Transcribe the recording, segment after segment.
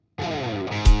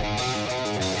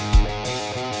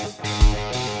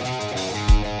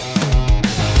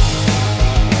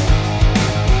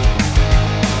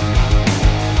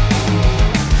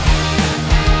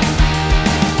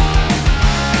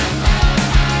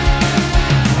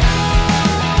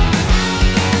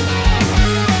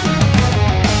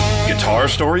Guitar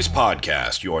Stories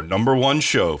Podcast, your number one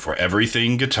show for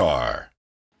everything guitar.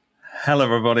 Hello,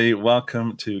 everybody.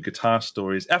 Welcome to Guitar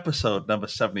Stories, episode number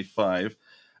 75.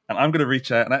 And I'm going to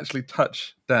reach out and actually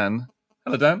touch Dan.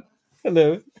 Hello, Dan.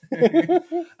 Hello.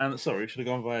 And sorry, should have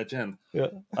gone via Jen. Yeah.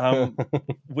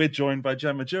 We're joined by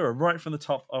Jen Majura right from the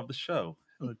top of the show.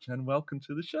 Hello, Jen. Welcome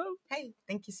to the show. Hey,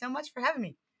 thank you so much for having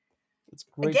me. It's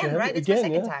great Again, to have right? you. It's my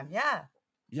Again, second yeah. time. Yeah.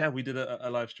 Yeah, we did a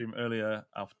live stream earlier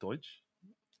auf Deutsch.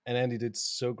 And Andy did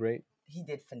so great. He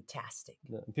did fantastic.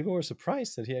 Yeah. And people were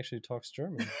surprised that he actually talks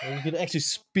German. And he could actually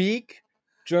speak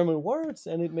German words,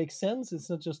 and it makes sense. It's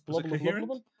not just Was blah, it blah, blah, coherent?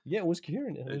 blah, blah. Yeah, it was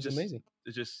coherent. It was just- amazing.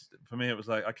 It just, for me, it was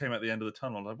like I came out the end of the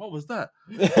tunnel. Like, what was that?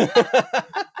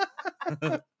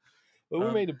 But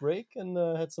we made a break and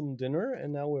had some dinner,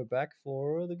 and now we're back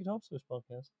for the Guitar Stories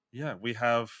podcast. Yeah, we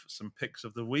have some picks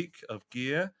of the week of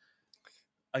gear.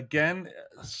 Again,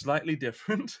 slightly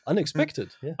different.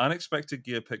 Unexpected. Yeah. Unexpected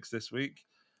gear picks this week.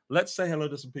 Let's say hello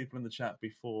to some people in the chat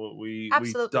before we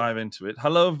Absolutely. dive into it.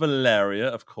 Hello, Valeria,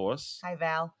 of course. Hi,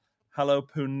 Val. Hello,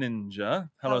 Poo Ninja.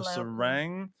 Hello, Hello.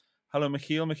 Sarang. Hello,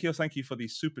 Michiel. Michiel, thank you for the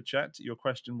super chat. Your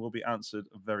question will be answered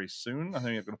very soon. I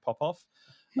think you're going to pop off.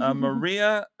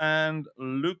 Maria and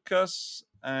Lucas.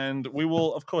 And we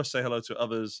will, of course, say hello to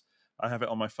others. I have it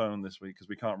on my phone this week because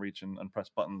we can't reach and press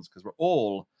buttons because we're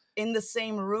all... In the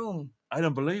same room. I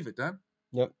don't believe it, Dan.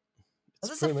 Yep.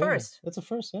 Was It's this a pretty amazing. first? That's a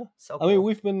first, yeah. So I mean, cool.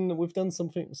 we've done some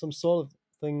sort of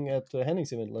thing at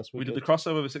Henning's event last week. We did the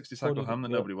crossover with 60 Cycle Totally, Hum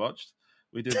that yeah. nobody watched.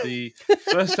 We did the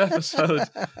first episode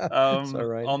It's all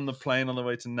right. on the plane on the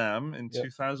way to NAM in Yeah.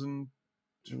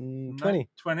 2020.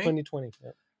 2020.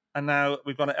 Yeah. And now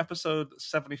we've got an episode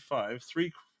 75,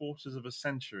 3/4 of a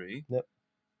century. Yep.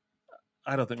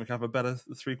 I don't think we can have a better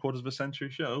 3/4 of a century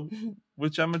show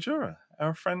with Jen Majura,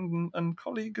 our friend and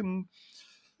colleague. And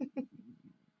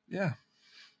yeah.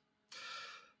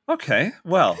 Okay.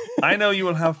 Well, I know you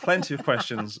will have plenty of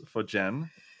questions for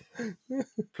Jen.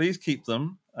 Please keep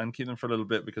them and keep them for a little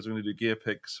bit because we're going to do gear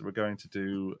picks. We're going to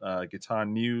do guitar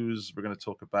news. We're going to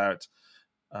talk about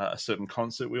a certain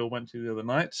concert we all went to the other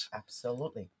night.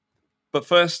 Absolutely. But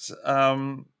first,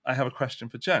 I have a question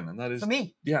for Jen, and that is... For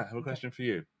me. Yeah, I have a question for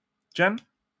you. Jen,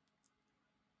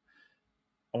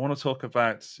 I want to talk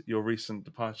about your recent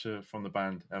departure from the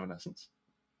band Evanescence.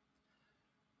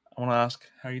 I want to ask,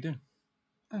 how are you doing?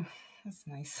 Oh, that's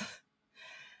nice.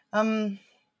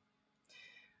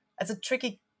 It's a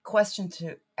tricky question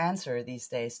to answer these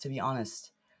days, to be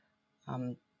honest.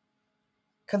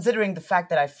 Considering the fact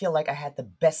that I feel like I had the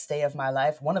best day of my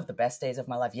life, one of the best days of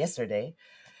my life yesterday.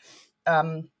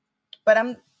 But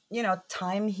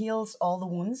time heals all the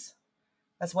wounds.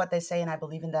 That's what they say, and I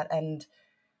believe in that. And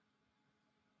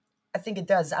I think it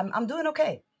does. I'm doing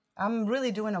okay. I'm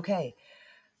really doing okay.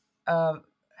 And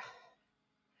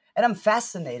I'm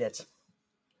fascinated.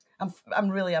 I'm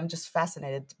just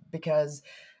fascinated because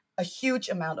a huge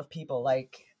amount of people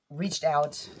reached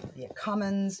out via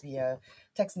comments, via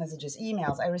text messages,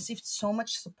 emails. I received so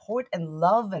much support and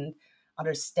love and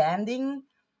understanding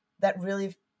that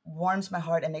really warms my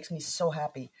heart and makes me so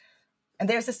happy. And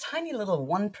there's this tiny little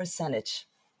 1%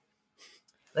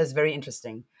 that's very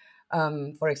interesting.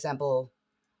 For example,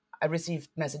 I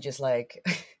received messages like,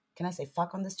 can I say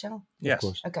fuck on this channel? Yes. Of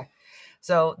course. Okay.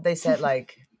 So they said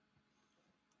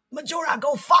Majura,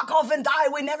 go fuck off and die.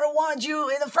 We never wanted you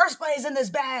in the first place in this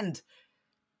band.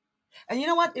 And you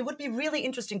know what? It would be really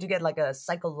interesting to get a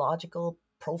psychological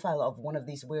profile of one of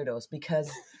these weirdos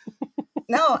because,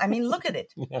 no, I mean, look at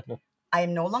it. Yeah, no. I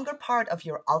am no longer part of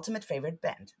your ultimate favorite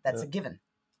band. That's Yeah. a given.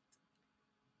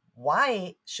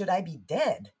 Why should I be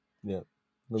dead? Yeah.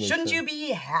 That makes Shouldn't you sense.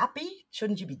 be happy?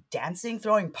 Shouldn't you be dancing,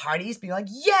 throwing parties, being like,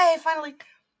 yay, finally?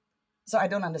 So I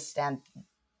don't understand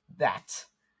that.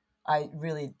 I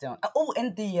really don't. Oh,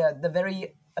 and the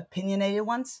very opinionated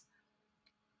ones.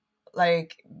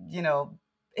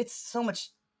 It's so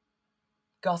much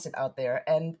gossip out there.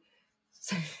 And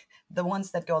the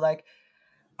ones that go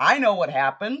I know what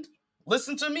happened.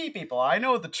 Listen to me, people. I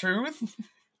know the truth.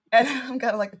 And I'm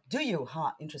kind of do you?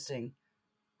 Huh, interesting.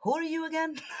 Who are you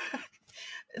again?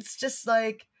 It's just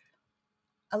a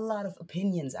lot of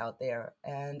opinions out there.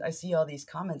 And I see all these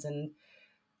comments. And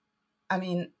I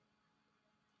mean,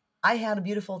 I had a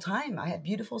beautiful time. I had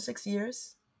beautiful 6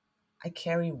 years. I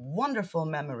carry wonderful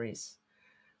memories.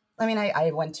 I mean,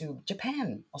 I went to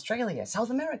Japan, Australia, South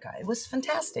America. It was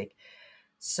fantastic.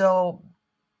 So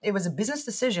it was a business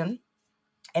decision.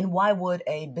 And why would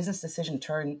a business decision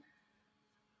turn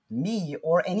me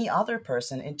or any other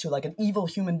person into an evil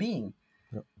human being?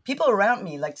 Yep. People around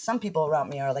me, some people around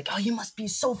me are oh, you must be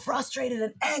so frustrated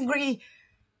and angry.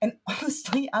 And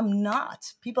honestly, I'm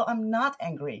not. I'm not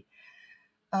angry.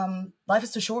 life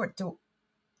is too short to.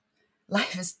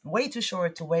 Life is way too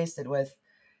short to waste it with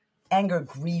anger,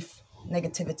 grief,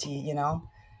 negativity.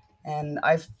 And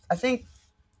I think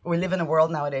we live in a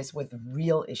world nowadays with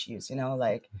real issues.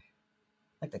 Like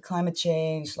the climate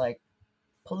change, like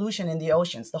pollution in the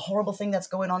oceans, the horrible thing that's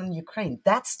going on in Ukraine.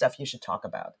 That stuff you should talk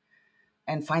about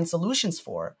and find solutions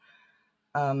for.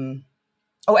 And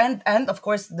of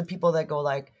course the people that go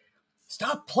like,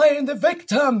 stop playing the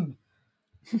victim.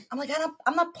 I'm like,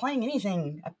 I'm not playing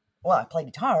anything. I play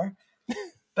guitar,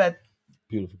 but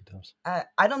Beautiful guitars.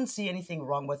 I don't see anything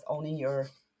wrong with owning your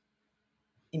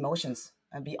emotions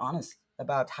and be honest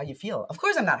about how you feel. Of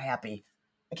course I'm not happy.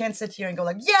 I can't sit here and go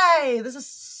like, yay, this is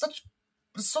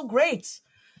so great.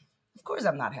 Of course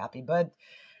I'm not happy, but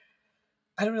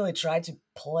I don't really try to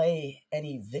play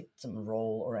any victim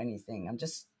role or anything. I'm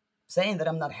just saying that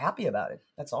I'm not happy about it.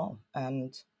 That's all.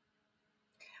 And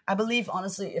I believe,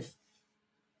 honestly,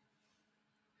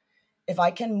 if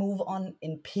I can move on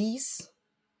in peace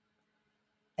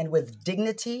and with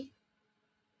dignity,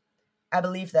 I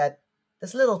believe that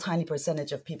this little tiny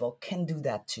percentage of people can do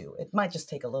that too. It might just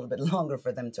take a little bit longer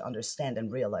for them to understand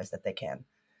and realize that they can.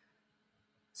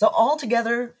 So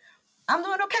altogether, I'm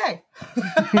doing okay.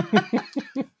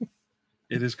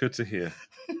 It is good to hear.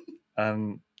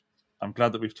 And I'm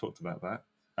glad that we've talked about that.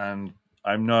 And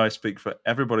I know I speak for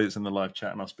everybody that's in the live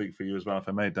chat, and I'll speak for you as well if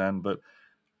I may, Dan, but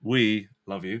we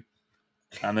love you.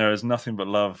 And there is nothing but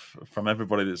love from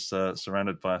everybody that's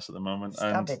surrounded by us at the moment.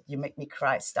 Stop it. You make me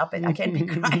cry. Stop it. I can't be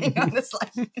crying on this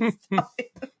live. Stop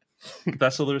it.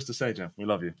 That's all there is to say, Jen. We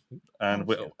love you. And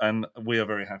we are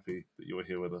very happy that you were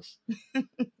here with us.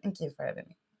 Thank you for having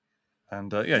me.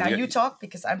 And now you talk,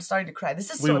 because I'm starting to cry.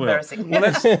 This is so will. embarrassing.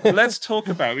 Well, let's talk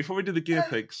about, before we do the gear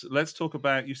picks, let's talk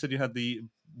about, you said you had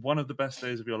one of the best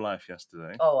days of your life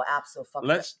yesterday. Oh,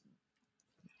 absolutely.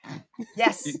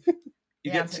 Yes.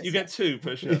 You get two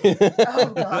per show.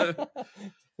 Oh,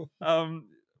 God.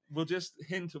 We'll just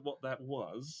hint at what that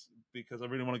was, because I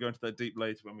really want to go into that deep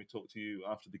later when we talk to you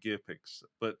after the gear picks.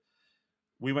 But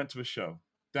we went to a show.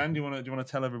 Dan, do you want to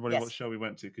tell everybody what show we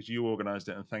went to? Because you organised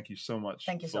it, and thank you so much.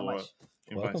 Thank you so much.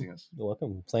 Inviting us. You're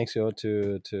welcome. Thanks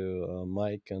to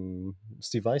Mike and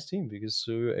Steve Weiss team, because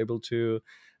we were able to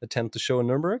attend the show in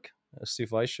Nuremberg, a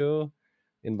Steve Weiss show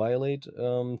in Violate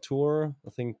tour. I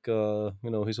think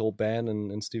his whole band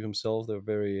and Steve himself, they're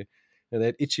very, they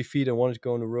had itchy feet and wanted to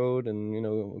go on the road, and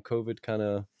COVID kind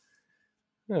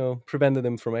of prevented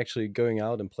them from actually going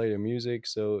out and play their music.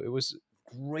 So it was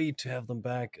great to have them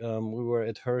back. We were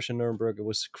at Hirsch in Nuremberg. It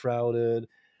was crowded.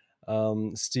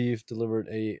 Steve delivered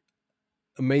a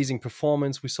amazing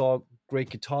performance. We saw great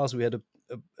guitars. We had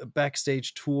a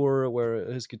backstage tour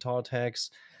where his guitar techs,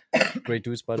 great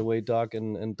dudes by the way, Doug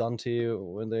and Dante,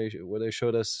 where they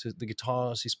showed us the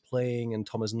guitars he's playing, and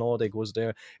Thomas Nordic was there.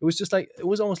 It was just it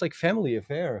was almost like family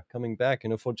affair coming back.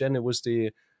 For Jen, it was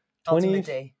the 20th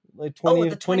day. Like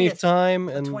 20th time,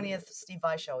 and 20th Steve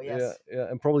Vai show, yes. Yeah,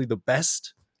 and probably the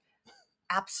best.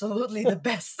 Absolutely the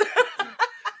best.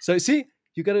 So see,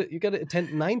 you gotta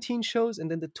attend 19 shows, and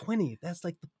then the 20th. That's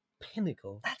like the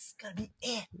pinnacle. That's gonna be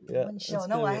it. Yeah, one show.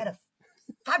 No, I had a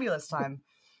fabulous time.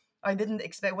 I didn't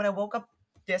expect, when I woke up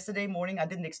yesterday morning, I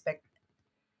didn't expect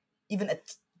even a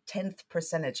 10th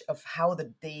percentage of how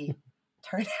the day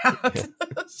turned out. It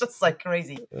was just like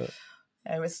crazy. Yeah,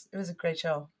 it was a great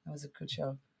show. It was a good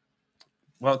show.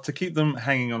 Well, to keep them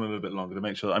hanging on a little bit longer, to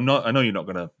make sure, I know you're not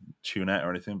going to tune out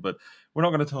or anything, but we're not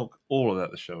going to talk all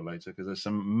about the show later, because there's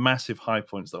some massive high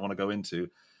points that I want to go into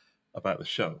about the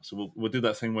show. So we'll do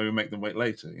that thing where we make them wait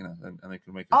later, and they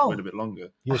can make it wait a bit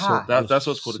longer. That's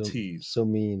what's called a tease. So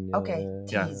mean. Okay,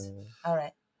 yeah. tease. All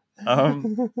right.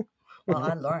 Well,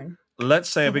 I learned. Let's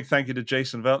say a big thank you to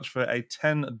Jason Welch for a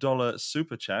 $10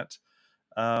 super chat.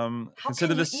 How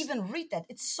can you even read that?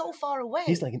 It's so far away.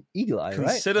 He's like an eagle eye, right?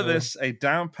 Consider this a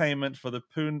down payment for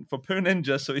Poo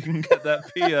Ninja, so you can get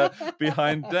that Pia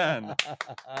behind Dan.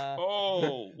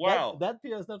 Oh wow! That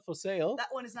Pia is not for sale. That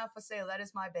one is not for sale. That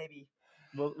is my baby.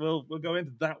 We'll go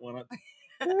into that one.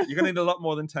 You're gonna need a lot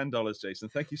more than $10, Jason.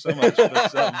 Thank you so much.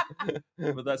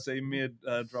 But that's a mere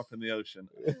drop in the ocean.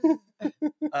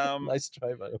 Nice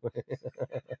try, by the way.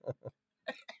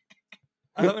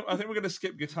 I think we're going to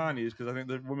skip guitar news, because I think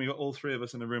that when we got all three of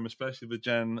us in the room, especially with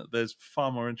Jen, there's far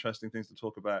more interesting things to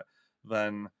talk about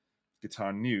than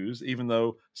guitar news, even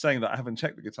though saying that I haven't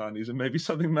checked the guitar news and maybe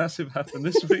something massive happened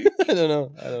this week. I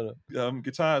don't know.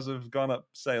 Guitars have gone up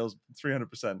sales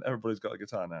 300%. Everybody's got a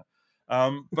guitar now.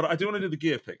 But I do want to do the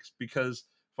gear picks, because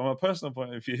from a personal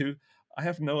point of view, I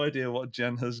have no idea what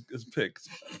Jen has picked,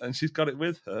 and she's got it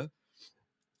with her.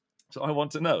 So I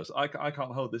want to know. So I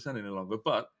can't hold this any longer,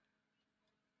 but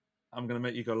I'm going to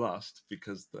make you go last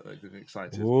because they're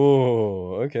excited.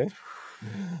 Whoa, okay.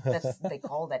 They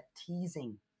call that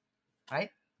teasing, right?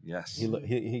 Yes.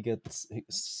 He gets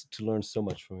to learn so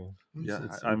much from you. Yeah,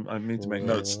 I need to make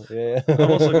notes. Yeah. I've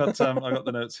also got I got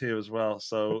the notes here as well.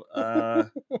 So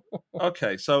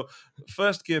okay, so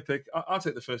first gear pick. I'll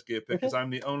take the first gear pick because I'm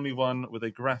the only one with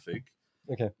a graphic.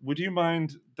 Okay. Would you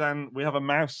mind, Dan? We have a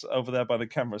mouse over there by the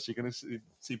camera, so you're going to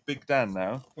see Big Dan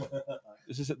now.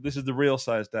 This is the real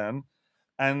size Dan,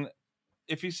 and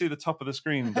if you see the top of the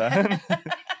screen, Dan,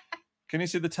 can you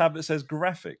see the tab that says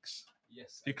graphics?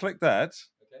 Yes. If you click that,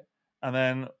 okay, and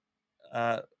then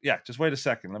just wait a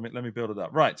second. Let me build it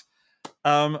up. Right,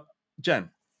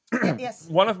 Jen. Yes.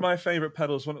 One of my favorite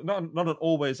pedals, not an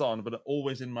always on, but an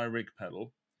always in my rig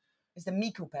pedal, It's the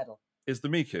Miku pedal. is the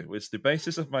Miku. It's the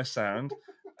basis of my sound,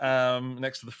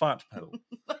 next to the fart pedal,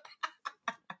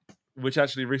 which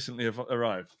actually recently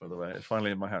arrived, by the way. It's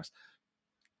finally in my house.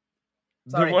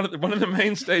 Sorry. One of the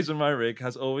mainstays of my rig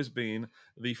has always been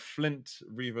the Flint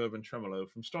reverb and tremolo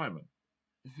from Strymon.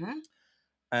 Mm-hmm.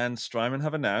 And Strymon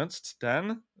have announced,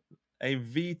 Dan, a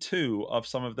V2 of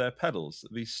some of their pedals,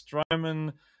 the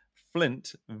Strymon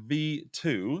Flint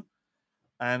V2.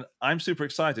 And I'm super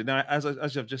excited. Now, as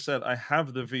I've just said, I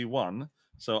have the V1,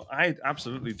 so I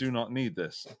absolutely do not need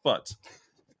this. But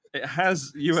it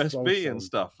has USB and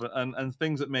stuff and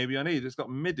things that maybe I need. It's got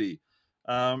MIDI.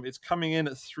 It's coming in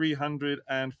at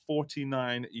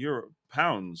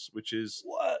 £349, which is...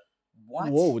 What?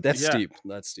 Whoa, that's Yeah. steep.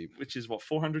 That's steep. Which is, what,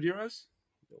 €400?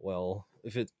 Well,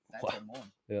 if it... That's Wow. a more.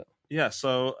 Yeah. Yeah,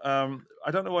 so I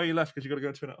don't know why you left because you got to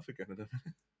go turn it off again.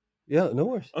 Yeah, no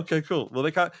worries. Okay, cool. Well,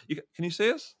 they can't. Can you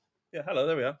see us? Yeah, hello.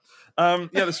 There we are.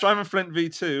 The Strymon Flint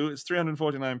V2. It's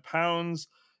 £349.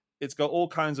 It's got all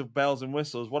kinds of bells and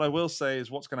whistles. What I will say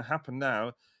is, what's going to happen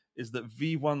now is that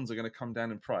V1s are going to come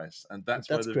down in price, and that's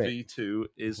why the great. V2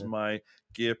 is my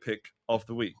gear pick of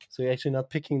the week. So you're actually not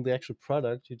picking the actual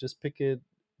product. You just pick it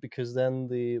because then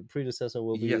the predecessor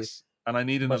will be... Yes, and I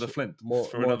need another much Flint more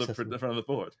for another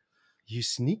board. You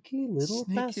sneaky little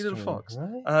bastard, fox.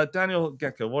 right? Daniel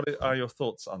Gecko, what are your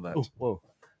thoughts on that? Oh, whoa.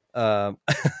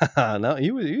 Now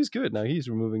he was good. Now he's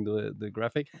removing the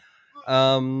graphic.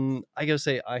 I gotta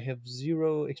say I have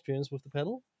zero experience with the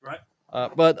pedal, Right.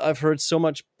 but I've heard so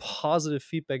much positive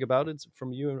feedback about it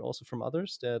from you and also from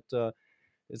others that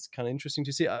it's kind of interesting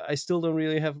to see. I still don't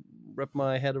really have wrapped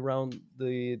my head around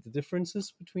the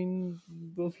differences between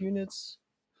both units.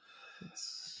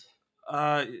 It's...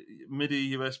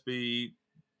 MIDI, USB,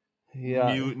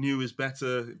 yeah, new is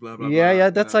better. Blah blah. yeah, blah. yeah.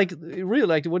 That's like really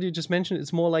like what you just mentioned.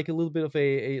 It's more like a little bit of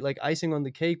a like icing on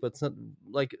the cake, but it's not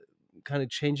like kind of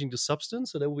changing the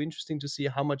substance. So that will be interesting to see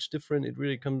how much different it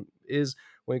really is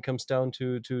when it comes down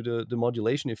to the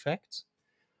modulation effects.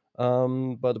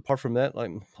 But apart from that, like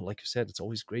you said, it's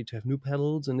always great to have new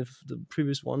pedals, and if the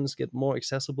previous ones get more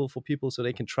accessible for people so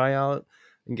they can try out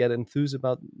and get enthused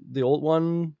about the old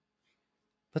one,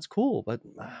 that's cool. But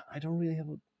I don't really have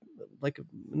an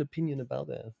opinion about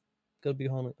that. Gotta be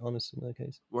honest in that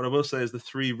case. What I will say is the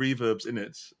 3 reverbs in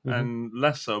it, and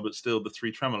less so, but still the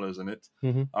 3 tremolos in it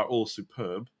are all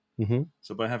superb. Mm-hmm.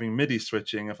 So by having MIDI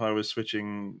switching, if I was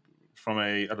switching from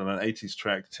an 80s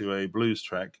track to a blues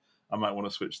track, I might want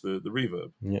to switch the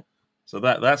reverb. Yeah. So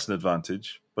that's an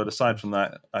advantage. But aside from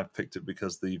that, I picked it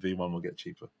because the V1 will get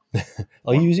cheaper.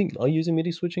 Are you using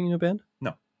MIDI switching in your band?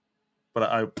 No,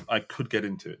 but I could get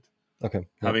into it. Okay.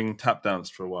 Having tap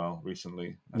danced for a while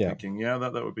recently, I'm thinking,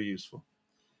 that would be useful.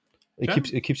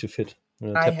 It keeps you fit. I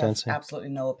Tap have dancing. absolutely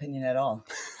no opinion at all.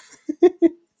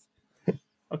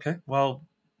 Okay, well,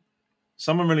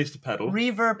 someone released a pedal.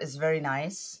 Reverb is very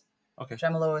nice. Okay,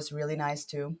 Tremolo is really nice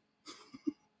too.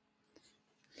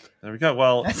 there we go.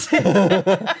 Well,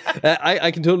 I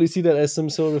can totally see that as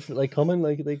some sort of like comment.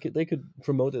 Like they could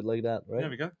promote it like that, right? there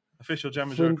we go. Official Jam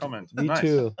Major comment. Me Nice.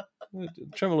 too.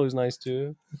 Tremolo is nice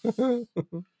too. Yeah.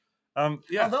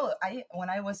 Although when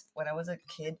I was a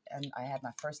kid and I had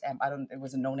my first amp, it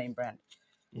was a no-name brand.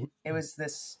 It was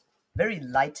this very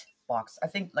light box. I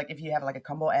think like if you have like a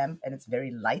combo amp and it's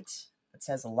very light, it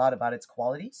says a lot about its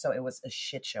quality. So it was a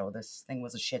shit show. This thing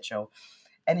was a shit show.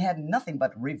 And it had nothing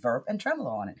but reverb and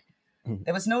tremolo on it.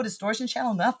 There was no distortion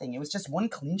channel, nothing. It was just one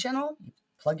clean channel. You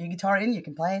plug your guitar in, you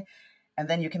can play, and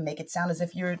then you can make it sound as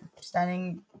if you're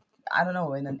standing, I don't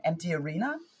know, in an empty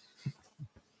arena.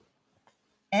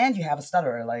 And you have a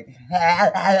stutterer, like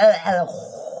that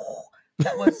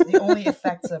was the only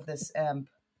effects of this amp.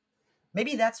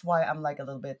 Maybe that's why I'm like a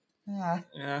little bit, Yeah.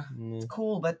 it's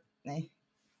cool, but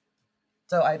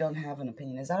so I don't have an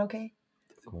opinion. Is that okay?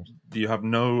 You have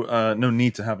no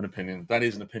need to have an opinion. That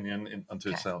is an opinion unto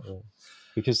itself.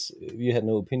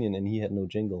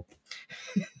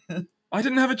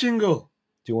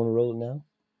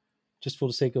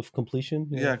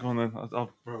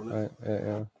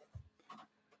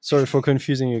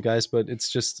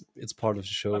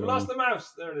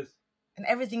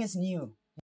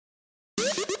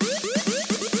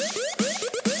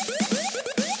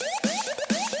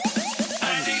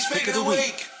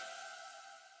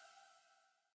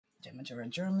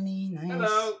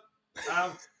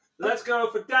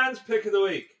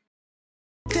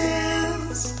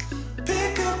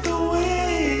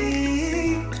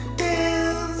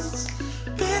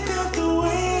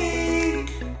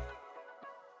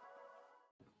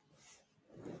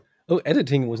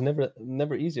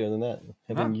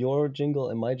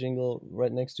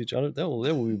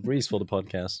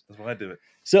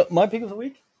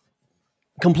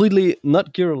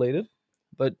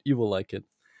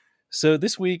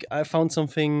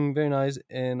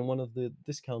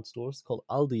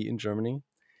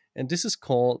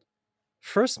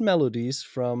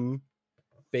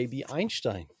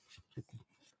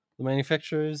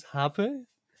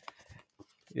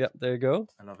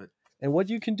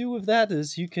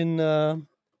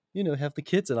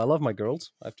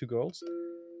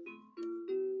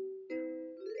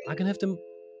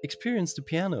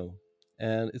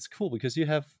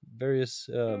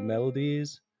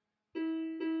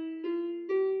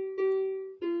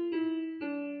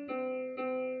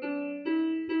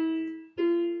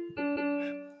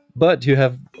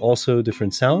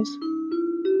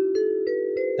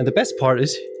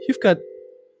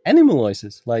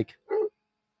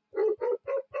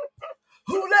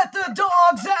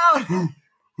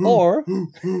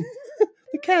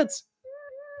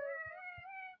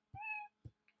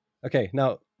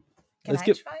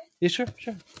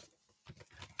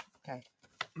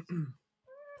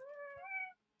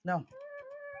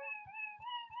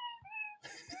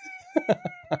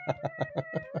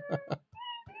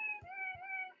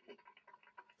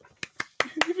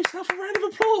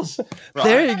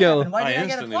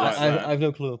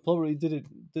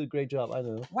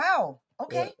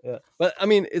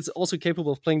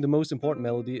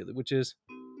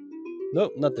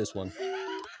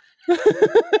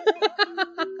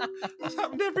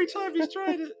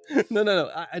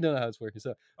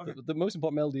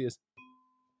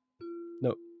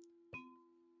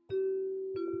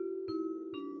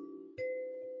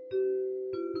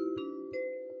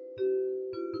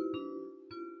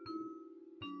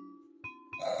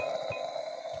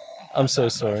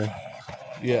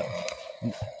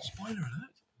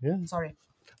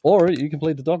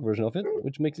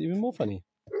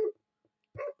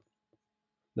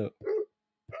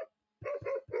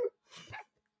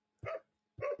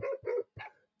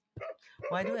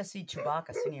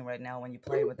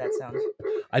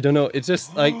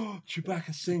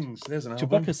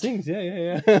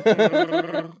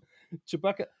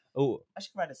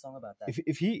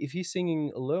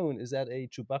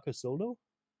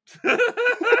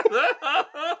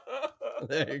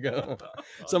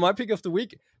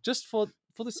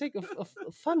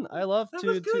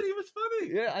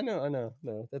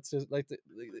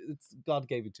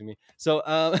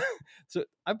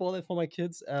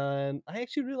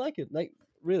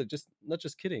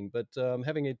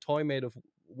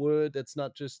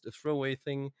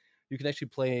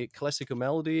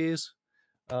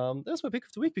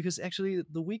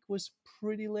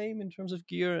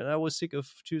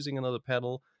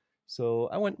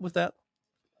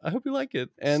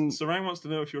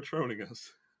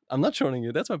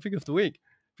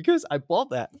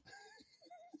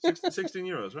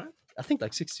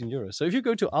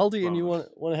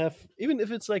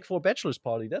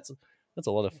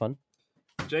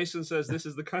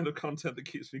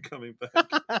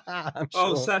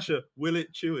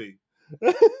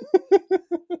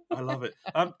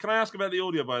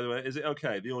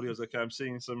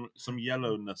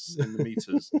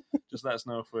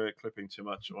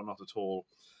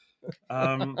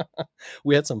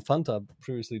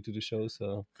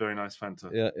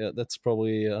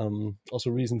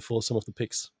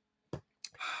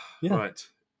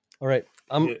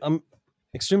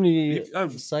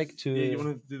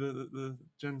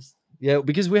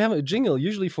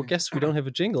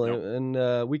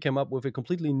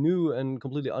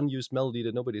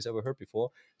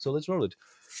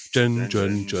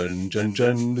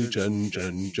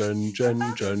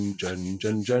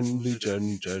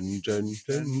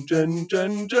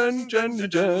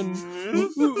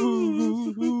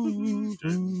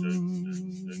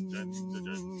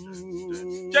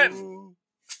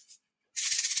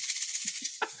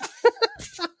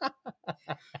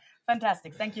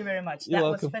 fantastic. Thank you very much. You're That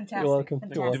welcome. was fantastic. You're welcome.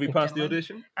 Fantastic, Did we pass the gentlemen.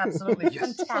 audition? Absolutely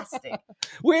Yes. fantastic.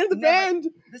 We're in the Never- band.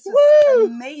 This is Woo!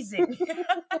 amazing.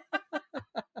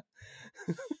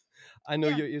 I know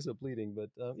Yeah. your ears are bleeding, but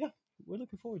yeah, we're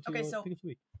looking forward to Okay, your so- pick of the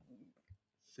week.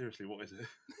 Seriously, what is it?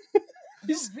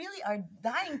 You really are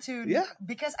dying to, Yeah.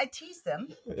 because I teased them.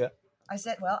 Yeah. I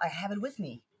said, well, I have it with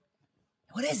me.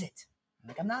 What is it? I'm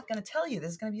like, I'm not going to tell you.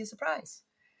 This is going to be a surprise.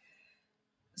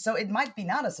 So it might be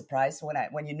not a surprise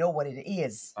when you know what it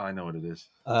is. I know what it is,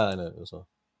 I know as well.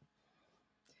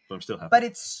 but I'm still happy. But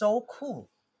it's so cool.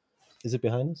 Is it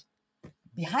behind us?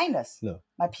 Behind us. No.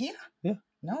 My pier? Yeah.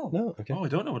 No. No. Okay. Oh, I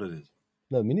don't know what it is.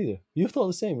 No, me neither. You thought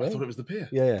the same, I right? thought it was the pier.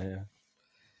 Yeah.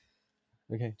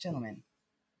 Okay. Gentlemen.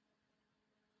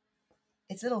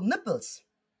 It's little nipples.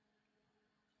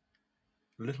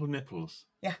 Little Nipples.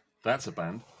 Yeah. That's a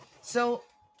band. So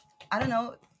I don't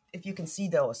know if you can see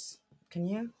those. Can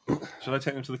you? Shall I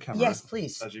take them to the camera? Yes,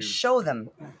 please. As you... Show them.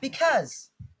 Because.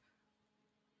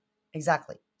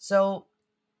 Exactly. So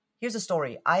here's a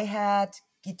story. I had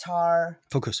guitar.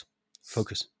 Focus.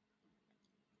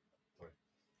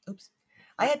 Oops.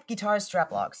 I had guitar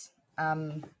strap locks.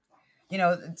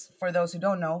 For those who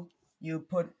don't know, you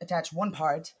attach one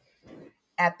part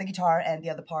at the guitar and the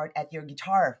other part at your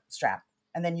guitar strap.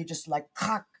 And then you just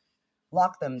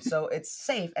lock them so it's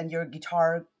safe and your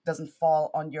guitar doesn't fall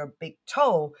on your big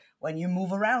toe when you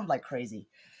move around like crazy.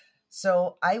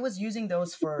 So I was using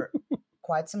those for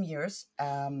quite some years.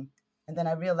 And then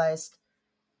I realized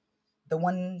the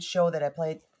one show that I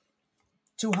played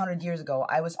 200 years ago,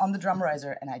 I was on the drum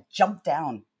riser and I jumped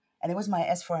down. And it was my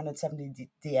S470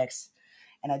 DX.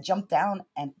 And I jumped down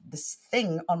and this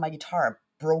thing on my guitar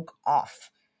broke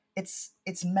off. It's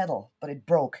metal, but it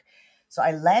broke. So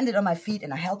I landed on my feet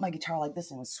and I held my guitar like this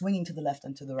and was swinging to the left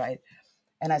and to the right.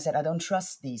 And I said, I don't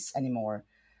trust these anymore.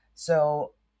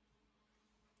 So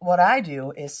what I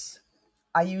do is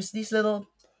I use these little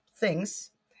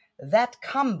things that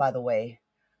come, by the way,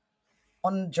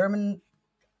 on German.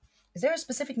 Is there a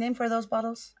specific name for those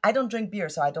bottles? I don't drink beer,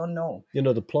 so I don't know. You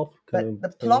know the plop. But the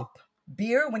thing? plop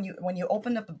beer, when you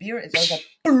open up a beer, it's always like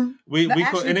boom. We No, call,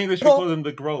 actually, in English we plop. call them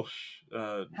the Grolsch.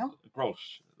 How?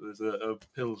 Grolsch. There's a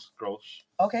Pils Grolsch.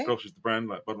 Okay. Grolsch is the brand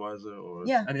like Budweiser or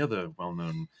Yeah. any other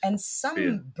well-known. And some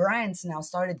beer. brands now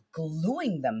started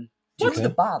gluing them to Okay. the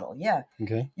bottle. Yeah.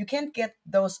 Okay. You can't get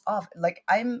those off. Like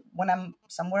when I'm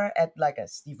somewhere at like a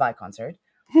Steve Vai concert,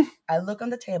 I look on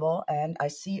the table and I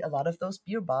see a lot of those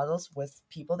beer bottles with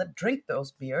people that drink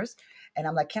those beers. And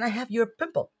I'm like, can I have your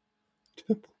pimple,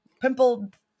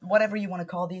 whatever you want to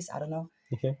call these? I don't know.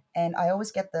 Okay. And I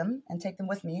always get them and take them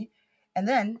with me. And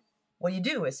then what you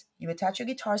do is you attach your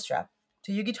guitar strap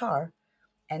to your guitar.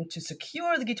 And to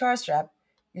secure the guitar strap,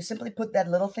 you simply put that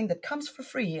little thing that comes for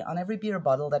free on every beer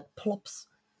bottle that plops.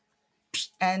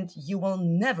 And you will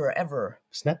never, ever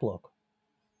Snap lock.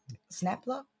 snap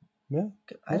lock? Yeah.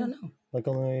 I don't know. Like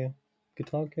on a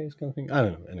guitar case kind of thing. I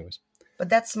don't know. Anyways. But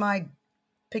that's my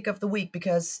pick of the week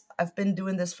because I've been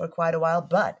doing this for quite a while.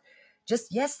 But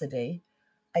just yesterday,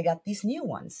 I got these new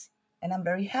ones. And I'm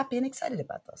very happy and excited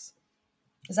about those.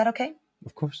 Is that okay?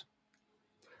 Of course.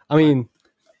 I mean,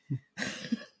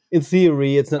 in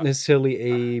theory, it's not necessarily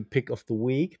a pick of the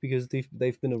week because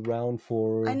they've been around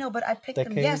for. I know, but I picked them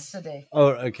decades. yesterday. Oh,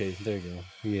 okay. There you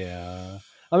go. Yeah.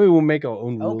 I mean, we'll make our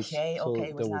own rules. Okay, so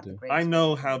it was that not will the do. greatest. I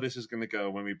know how this is going to go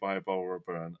when we buy a bowl or a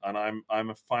burn, and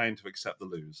I'm fine to accept the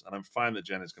lose, and I'm fine that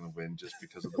Jen is going to win just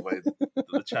because of the way that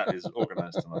the chat is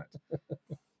organized tonight.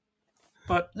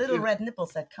 But Little red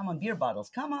nipples that come on beer bottles.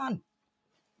 Come on.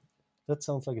 That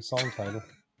sounds like a song title.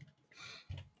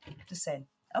 Just saying.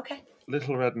 Okay.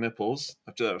 Little red nipples.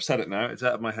 I've said it now. It's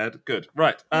out of my head. Good.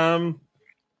 Right. All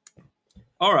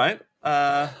right.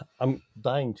 I'm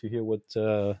dying to hear what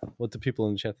the people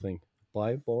in the chat think.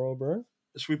 Buy, borrow, burn?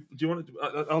 Do you want to?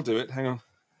 I'll do it. Hang on.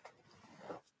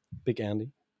 Big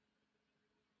Andy.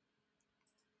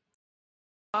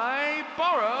 I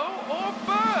borrow or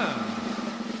burn?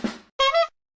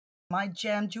 My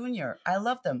Jam Junior. I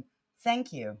love them.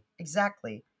 Thank you.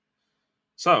 Exactly.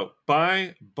 So,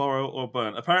 buy, borrow, or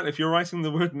burn. Apparently, if you're writing the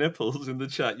word nipples in the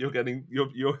chat, you're getting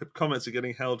your comments are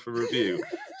getting held for review.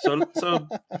 So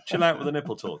chill out with the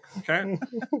nipple talk, okay?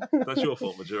 That's your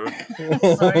fault, Majora.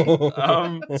 Sorry.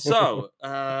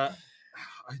 I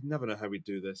never know how we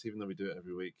do this, even though we do it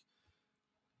every week.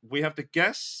 We have to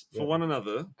guess for Yeah. one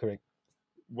another Correct.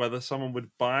 whether someone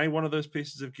would buy one of those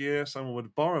pieces of gear, someone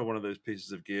would borrow one of those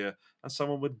pieces of gear, and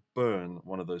someone would burn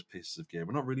one of those pieces of gear.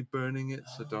 We're not really burning it,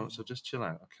 so just chill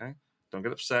out, okay? Don't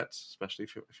get upset, especially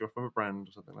if you're from a brand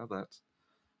or something like that.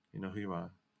 You know who you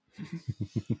are.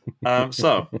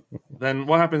 So then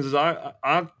what happens is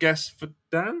I'll guess for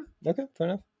Dan, Okay, fair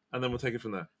enough. and then we'll take it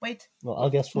from there. Wait, Well, I'll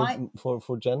guess for My-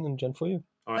 for Jen and Jen for you.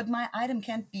 All right. but my item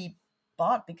can't be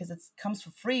bought because it comes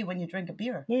for free when you drink a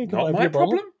beer. Yeah, you can Not buy my beer bottle.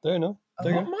 problem. There you know.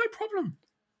 There you Not go. my problem.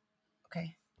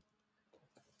 Okay.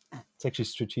 It's actually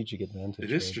strategic advantage.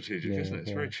 It is right? strategic, Yeah, isn't it? It's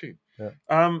yeah. very cheap.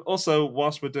 Yeah. Also,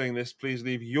 whilst we're doing this, please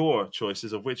leave your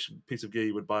choices of which piece of gear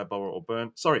you would buy, borrow, or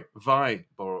burn. Sorry, buy,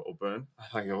 borrow, or burn.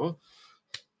 Thank you.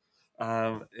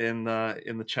 In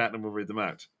the chat, and we'll read them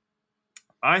out.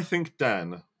 I think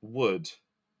Dan would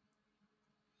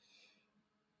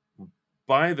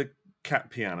buy the cat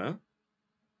piano.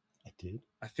 I did.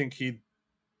 I think he'd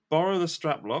borrow the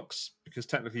strap locks because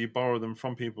technically you borrow them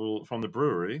from people from the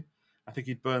brewery. I think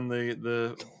he'd burn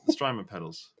the Strymon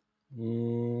pedals.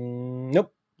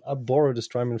 Nope. I borrowed a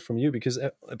Strymon from you because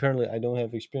apparently I don't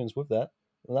have experience with that.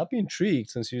 And I'd be intrigued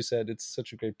since you said it's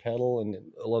such a great pedal, and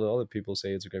a lot of other people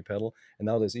say it's a great pedal. And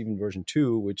now there's even version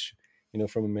 2, which,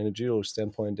 from a managerial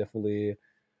standpoint, definitely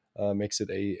makes it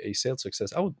a sales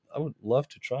success. I would love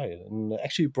to try it. And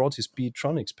actually, he brought his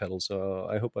Beatronics pedal, so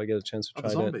I hope I get a chance to try the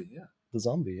zombie, that. yeah. The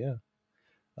zombie, yeah.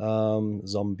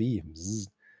 Zombie.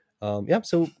 Yeah.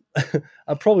 So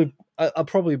I'll probably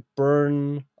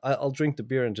burn. I'll drink the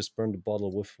beer and just burn the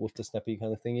bottle with the snappy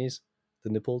kind of thingies,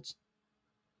 the nipples.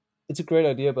 It's a great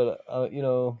idea, but I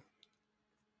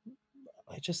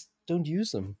just don't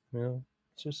use them.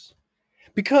 It's just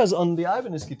because on the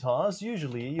Ibanez guitars,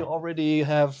 usually you already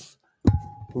have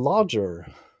larger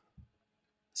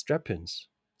strap pins,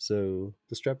 so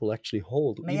the strap will actually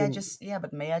hold. May I just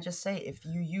say, if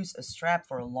you use a strap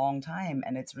for a long time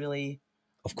and it's really,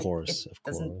 Of course, it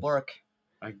doesn't work.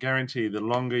 I guarantee the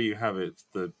longer you have it,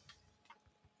 the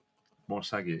more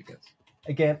saggy it gets.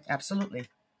 Again, Absolutely,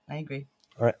 I agree.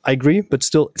 all right, I agree, but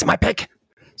still, it's my pick.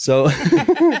 So,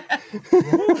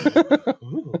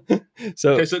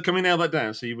 Okay, so can we nail that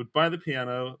down? So you would buy the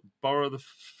piano, borrow the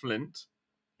flint,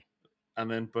 and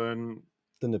then burn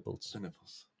the nipples. the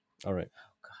nipples. All right.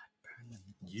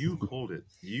 You called it.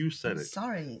 You said it.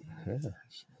 Sorry. Yeah.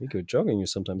 You go jogging, you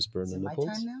sometimes burn Is the it my nipples.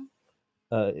 time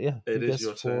now? Yeah. It you is guess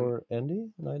your for Andy,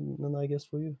 and then I guess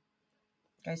for you.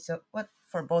 Okay, so what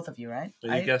for both of you, right?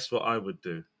 And you guess what I would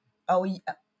do.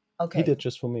 Okay. He did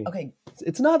just for me. Okay.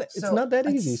 It's not So, that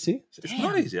easy. let's- See. It's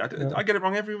not easy. I get it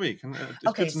wrong every week. And it's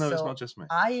Okay, good to know it's so not just me.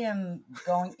 I am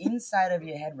going inside of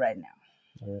your head right now.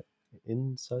 All right.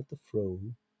 Inside the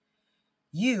throne.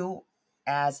 You,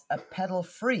 as a pedal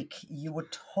freak, you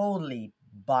would totally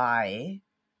buy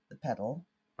the pedal.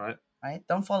 Right. Right?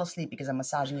 Don't fall asleep because I'm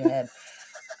massaging your head.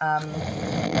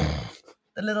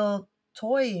 The little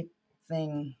toy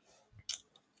thing.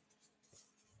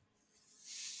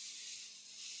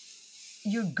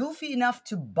 You're goofy enough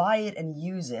to buy it and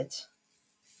use it.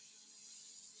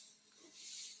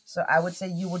 So I would say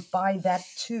you would buy that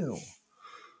too.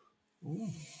 Ooh.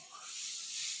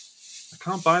 I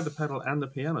can't buy the pedal and the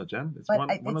piano, Jen. It's But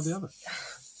one or the other.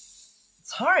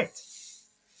 It's hard.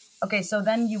 Okay, so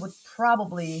then you would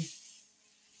probably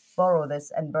borrow this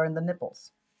and burn the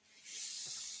nipples.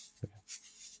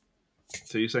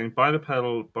 So you're saying buy the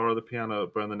pedal, borrow the piano,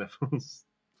 burn the nipples.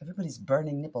 Everybody's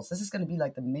burning nipples. This is going to be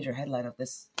like the major headline of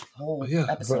this whole Oh, yeah.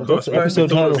 episode. Of course, Burn episode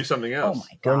nipples. It would title. be something Oh else.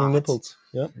 my god. Burning nipples.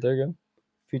 Yeah, there you go.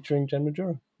 Featuring Jen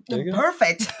Majora. There you go.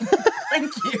 Perfect.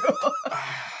 Thank you.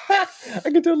 I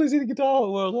can totally see the Guitar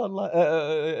World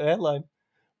headline.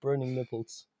 Burning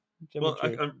nipples. Jen Well,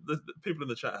 Majora. the people in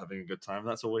the chat are having a good time.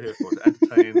 That's all we're here for, to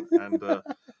entertain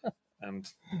and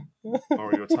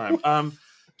borrow your time.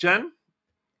 Jen,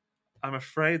 I'm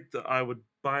afraid that I would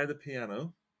buy the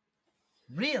piano.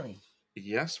 Really?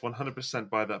 Yes, 100%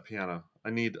 buy that piano.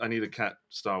 I need a Cat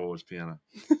Star Wars piano.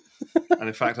 And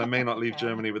in fact, I may not leave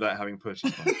Germany without having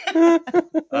purchased one.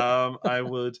 I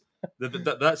would.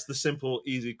 That's the simple,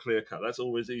 easy, clear cut. That's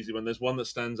always easy. When there's one that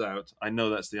stands out, I know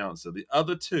that's the answer. The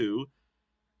other two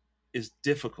is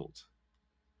difficult.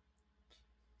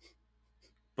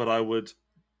 But I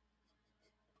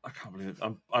can't believe it.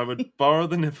 I would borrow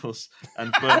the nipples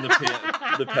and burn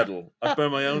the pedal. I'd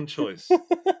burn my own choice.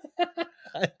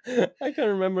 I can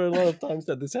remember a lot of times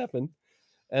that this happened.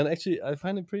 And actually, I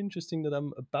find it pretty interesting that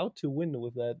I'm about to win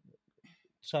with that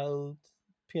child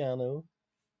piano.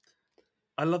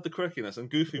 I love the quirkiness, and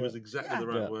goofy was exactly the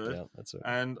right word. Yeah, that's right.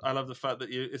 And I love the fact that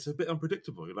it's a bit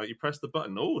unpredictable. Like you press the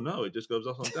button, oh no, it just goes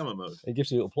off on demo mode. It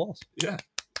gives you applause. Yeah,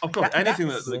 of course. Anything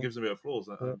that Yeah. gives me applause,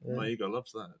 my ego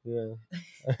loves that.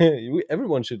 Yeah.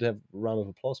 Everyone should have a round of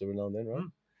applause every now and then, right?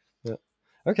 Yeah.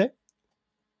 Okay.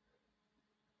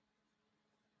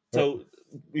 So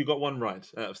you got one right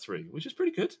out of 3, which is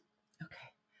pretty good. Okay.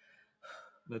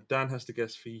 Now Dan has to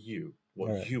guess for you. what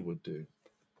All right. you would do.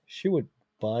 She would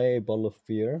buy a bottle of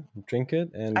beer, drink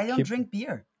it, and I don't drink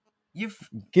beer. You're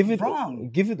give it wrong.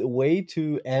 give it away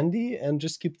to Andy and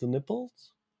just keep the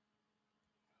nipples.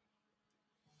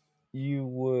 You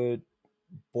would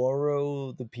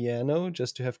borrow the piano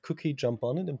just to have Cookie jump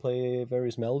on it and play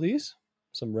various melodies,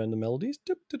 some random melodies.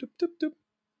 Doop, doop, doop, doop, doop,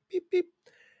 beep, beep.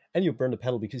 And you burn the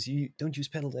pedal because you don't use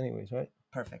pedals anyways, right?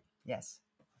 Perfect. Yes.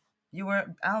 You were.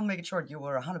 I'll make it short. You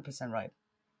were 100% right.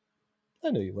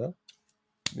 I know you well.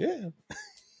 Yeah.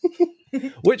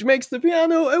 Which makes the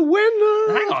piano a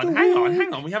winner.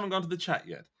 Hang on. We haven't gone to the chat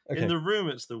yet. Okay. In the room,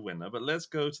 it's the winner, but let's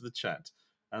go to the chat.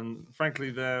 And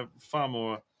frankly, they're far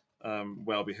more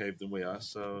well-behaved than we are,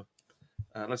 so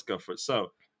let's go for it.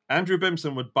 So, Andrew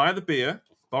Bimson would buy the beer,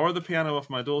 borrow the piano off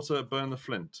my daughter, burn the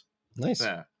flint. Nice.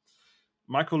 There.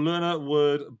 Michael Lerner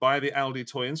would buy the Aldi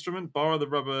toy instrument, borrow the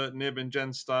rubber nib in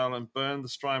Jen's style, and burn the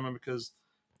Strymon because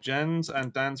Jen's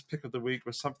and Dan's pick of the week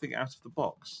was something out of the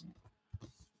box.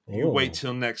 You Oh. wait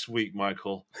till next week,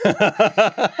 Michael.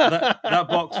 That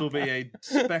box will be a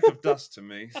speck of dust to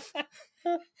me.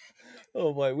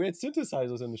 Oh boy, we had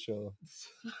synthesizers in the show.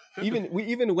 We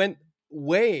even went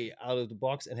way out of the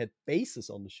box and had basses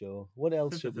on the show. What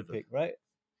else should we pick, right?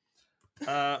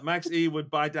 Max E would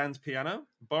buy Dan's piano,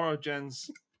 borrow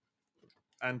Jen's,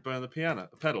 and burn the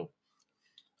pedal.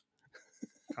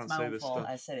 Can't It's my say own this fault. stuff.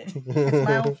 I said it. It's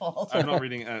my own fault. I'm not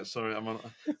reading it out. Sorry, I'm on.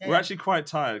 Yeah, We're yeah. actually quite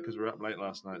tired because we were up late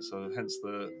last night, so hence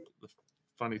the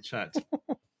funny chat.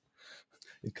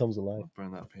 It comes alive.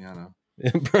 Burn that piano.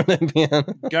 Burn that piano.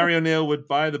 Gary O'Neill would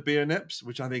buy the beer nips,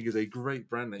 which I think is a great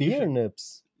brand name. Beer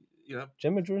nips. You know,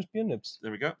 Gemma Jones beer nips.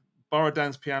 there we go. Borrow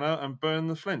Dan's piano and burn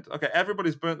the flint. Okay,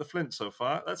 everybody's burnt the flint so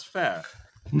far. That's fair.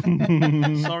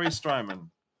 Sorry,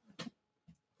 Strymon.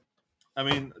 I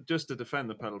mean, just to defend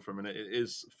the pedal for a minute, it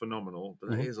is phenomenal,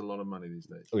 but it is a lot of money these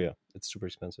days. Oh yeah, it's super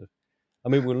expensive. I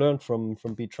mean, we learned from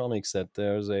Beatronics that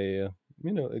there's a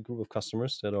a group of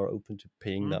customers that are open to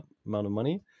paying that amount of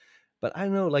money. But I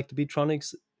don't know, like the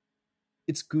Beatronics,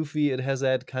 it's goofy. It has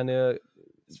that kind of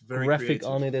very graphic creative.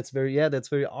 on it. That's very that's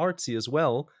very artsy as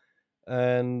well.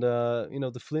 And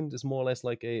the Flint is more or less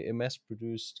like a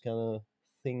mass-produced kind of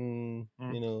thing.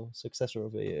 Successor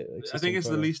of a. I think it's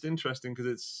the product. least interesting because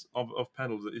it's of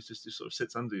pedals. It just sort of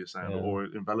sits under your sound or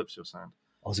it envelops your sound.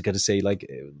 Also, got to say, like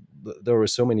there were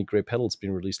so many great pedals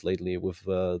being released lately with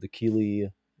the Keeley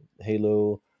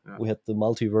Halo. Yeah. We had the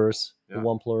Multiverse, the Yeah.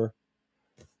 Wampler.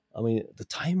 I mean, the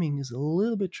timing is a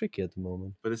little bit tricky at the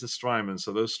moment. But it's a Strymon,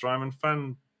 so those Strymon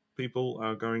fan people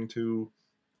are going to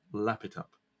lap it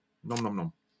up. Nom nom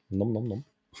nom. Nom nom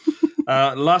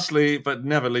nom. Lastly, but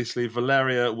never leastly,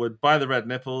 Valeria would buy the red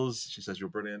nipples. She says you're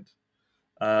brilliant.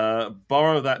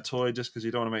 Borrow that toy just because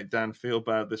you don't want to make Dan feel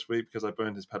bad this week because I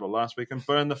burned his pedal last week, and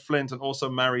burn the flint and also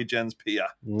marry Jen's Pia.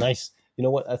 Nice. You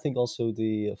know what? I think also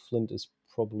the Flint is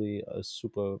probably a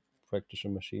super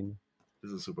practitioner machine.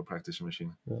 This is a super practitioner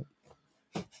machine.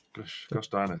 Yeah. Gosh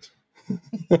darn it.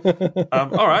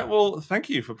 All right, well, thank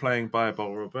you for playing Buy a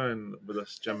Bottle or Burn with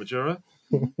us, Jen Majura.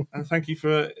 And thank you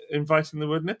for inviting the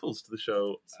word nipples to the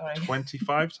show Sorry.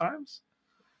 25 times.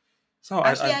 So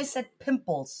Actually, I said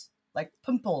pimples. Like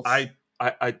pimples. I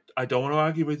don't want to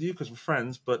argue with you because we're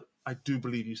friends, but I do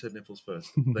believe you said nipples first.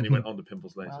 Then you went on to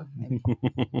pimples later. Well, maybe.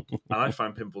 And I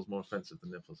find pimples more offensive than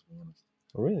nipples, if I'm honest.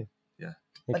 Oh, really? Yeah.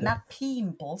 But Okay. not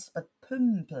pimples, but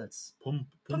pimples.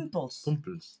 Pimples.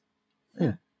 Pumples.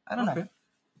 I don't Okay. know.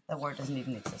 That word doesn't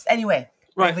even exist. Anyway.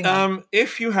 Right. moving on.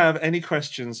 If you have any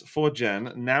questions for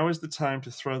Jen, now is the time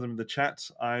to throw them in the chat.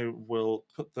 I will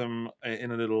put them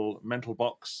in a little mental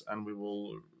box and we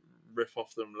will riff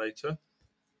off them later.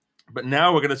 But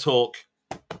now we're going to talk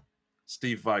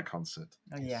Steve Vai concert.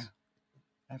 Oh, yeah.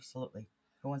 Absolutely.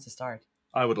 Who wants to start?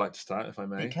 I would like to start, if I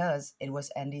may. Because it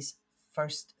was Andy's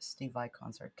first Steve Vai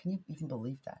concert. Can you even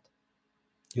believe that?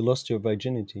 You lost your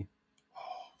virginity.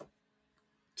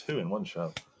 2 in one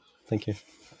show. Thank you.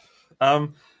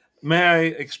 May I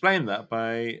explain that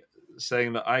by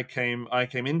saying that I came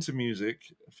into music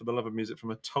for the love of music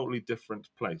from a totally different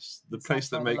place. The It's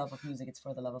place not that for makes the love of music, it's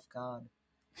for the love of God.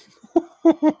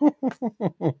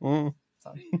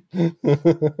 Sorry.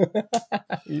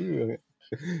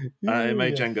 it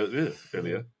made Jen go "Ugh,"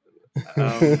 earlier.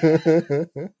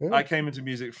 I came into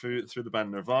music through the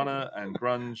band Nirvana and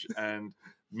grunge and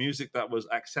music that was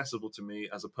accessible to me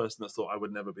as a person that thought I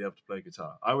would never be able to play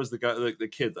guitar. I was the guy, the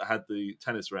kid that had the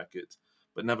tennis racket,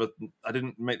 but I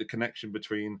didn't make the connection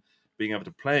between being able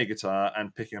to play a guitar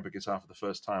and picking up a guitar for the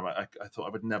first time. I thought I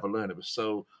would never learn. It was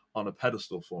so on a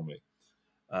pedestal for me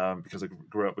because I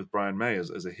grew up with Brian May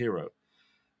as a hero.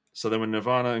 So then when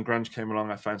Nirvana and grunge came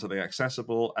along, I found something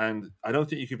accessible, and I don't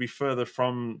think you could be further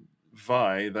from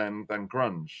Vi than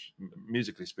grunge,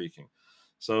 musically speaking.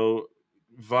 So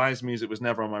Vi's music was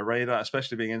never on my radar,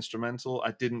 especially being instrumental.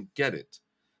 I didn't get it.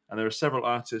 And there are several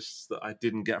artists that I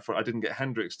didn't get. I didn't get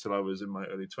Hendrix till I was in my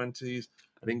early 20s.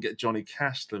 I didn't get Johnny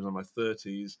Cash till I was in my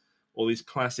 30s. All these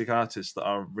classic artists that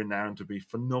are renowned to be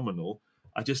phenomenal,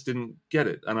 I just didn't get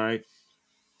it. And I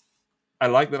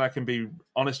like that I can be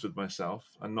honest with myself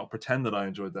and not pretend that I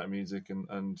enjoyed that music,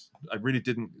 and I really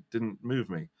didn't move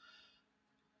me.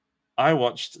 I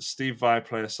watched Steve Vai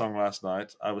play a song last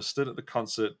night. I was stood at the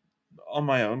concert on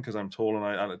my own because I'm tall and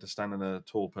I like to stand in a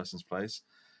tall person's place,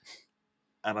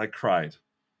 and I cried.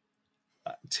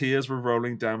 Tears were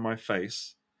rolling down my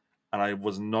face, and I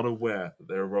was not aware that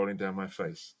they were rolling down my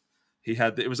face.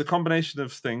 It was a combination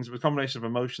of things. It was a combination of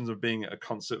emotions of being at a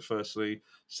concert, firstly,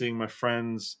 seeing my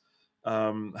friends,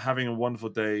 having a wonderful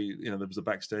day. You know, there was a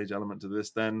backstage element to this.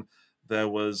 Then there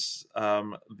was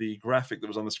the graphic that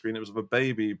was on the screen. It was of a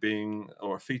baby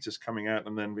or a fetus coming out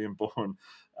and then being born.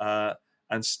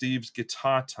 And Steve's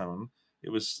guitar tone, it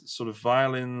was sort of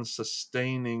violin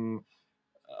sustaining,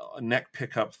 neck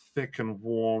pickup, thick and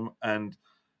warm, but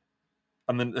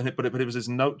it was his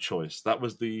note choice. That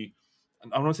was I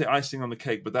don't want to say icing on the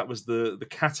cake, but that was the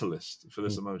catalyst for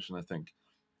this emotion, I think.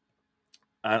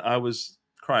 And I was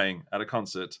crying at a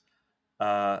concert.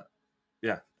 And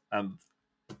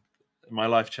my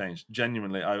life changed.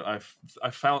 Genuinely, I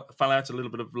fell out a little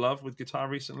bit of love with guitar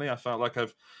recently. I felt like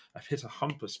I've hit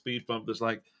a speed bump. There's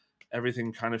like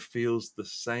everything kind of feels the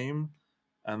same.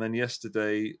 And then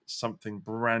yesterday, something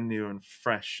brand new and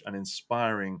fresh and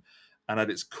inspiring, and at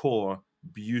its core,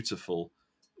 beautiful,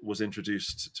 was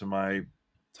introduced to my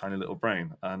tiny little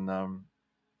brain. And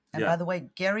by the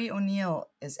way, Gary O'Neill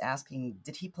is asking,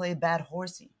 did he play Bad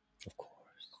Horsey? Of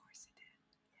course he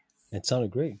did. Yes. It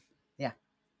sounded great. Yeah.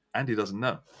 And he doesn't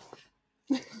know.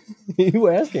 You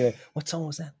were asking, what song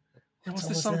was that? What's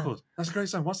this song called? That's a great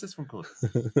song. What's this one called?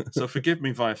 So forgive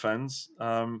me, Vi fans,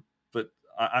 but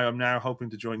I am now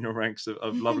hoping to join your ranks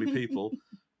of lovely people.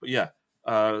 But yeah,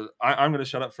 I'm going to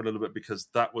shut up for a little bit because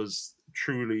that was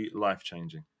truly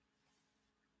life-changing.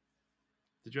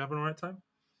 Did you have an all right time?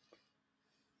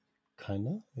 Kind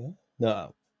of, yeah.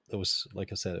 No, it was,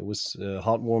 like I said, it was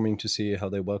heartwarming to see how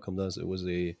they welcomed us. It was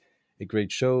a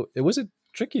great show. It was a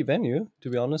tricky venue, to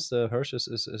be honest. Hirsch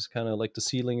is kind of like the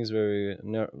ceiling is very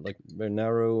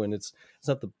narrow, and it's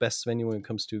not the best venue when it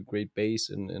comes to great bass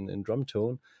and drum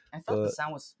tone. I thought the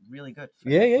sound was really good.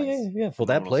 Yeah. For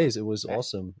that place, it was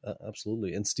awesome.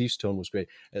 Absolutely. And Steve's tone was great.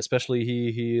 Especially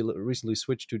he recently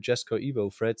switched to Jessica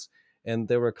Evo frets, and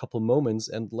there were a couple moments.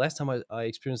 And last time I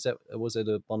experienced that was at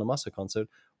a Bonamassa concert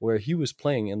where he was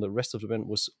playing, and the rest of the band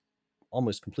was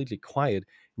almost completely quiet,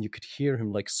 and you could hear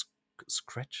him like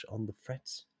scratch on the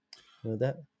frets. You know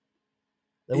that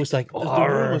was like the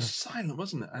room was silent,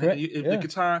 wasn't it? Yeah.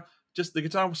 The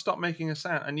guitar stopped making a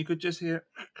sound, and you could just hear.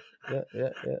 Yeah.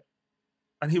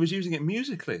 And he was using it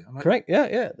musically. I'm like, correct. Yeah.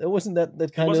 It wasn't that kind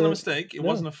of. It wasn't a mistake. It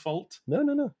wasn't a fault.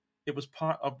 No. It was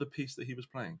part of the piece that he was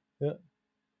playing. Yeah.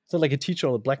 It's not like a teacher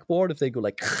on a blackboard if they go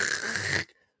like.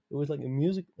 It was like a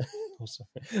music. Oh, sorry.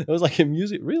 It was like a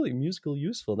really musical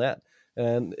use for that.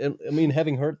 And I mean,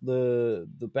 having heard the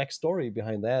backstory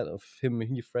behind that of him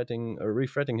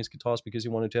refretting his guitars because he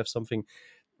wanted to have something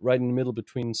right in the middle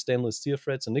between stainless steel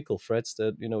frets and nickel frets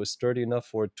that is sturdy enough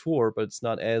for a tour, but it's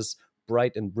not as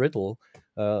bright and brittle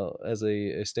as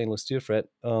a stainless steel fret.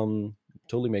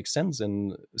 Totally makes sense.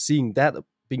 And seeing that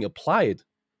being applied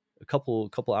a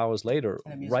couple hours later,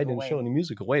 right in the show in a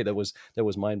musical way, that was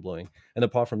mind blowing. And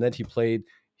apart from that, he played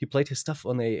his stuff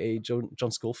on a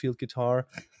John Scofield guitar.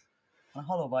 On a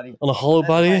hollow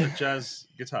body. A jazz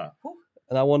guitar.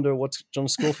 And I wonder what John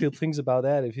Scofield thinks about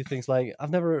that. If he thinks like,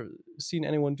 I've never seen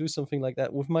anyone do something like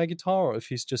that with my guitar, or if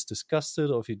he's just disgusted,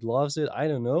 or if he loves it, I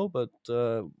don't know. But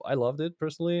I loved it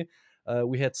personally.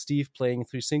 We had Steve playing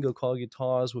 3 single coil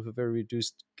guitars with a very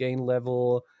reduced gain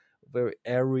level, very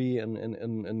airy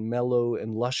and mellow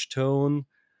and lush tone,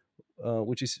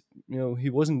 which is, he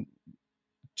wasn't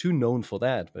too known for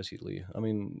that, basically. I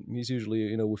mean, he's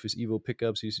usually, with his Evo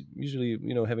pickups, he's usually,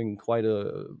 having quite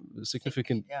a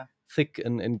significant thick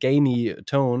and gainy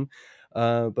tone.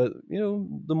 But,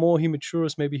 the more he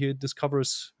matures, maybe he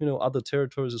discovers, other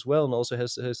territories as well, and also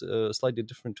has slightly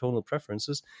different tonal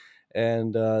preferences.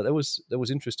 And that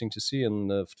was interesting to see.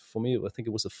 And for me, I think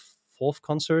it was the 4th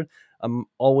concert. I'm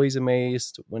always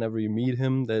amazed whenever you meet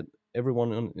him that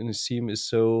everyone in his team is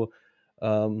so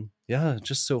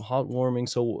just so heartwarming.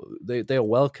 So they are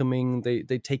welcoming. They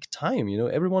take time.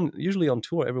 Everyone usually on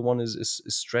tour, everyone is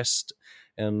stressed,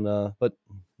 and but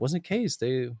wasn't the case.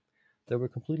 They were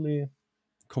completely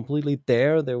completely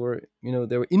there. They were,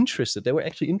 they were interested. They were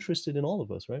actually interested in all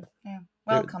of us, right? Yeah,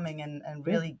 welcoming and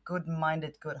really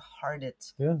good-minded, good-hearted,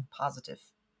 Yeah. positive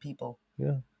people.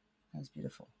 Yeah. It was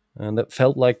beautiful. And that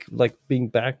felt like being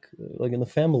back like in a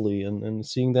family and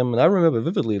seeing them. And I remember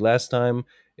vividly last time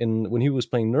when he was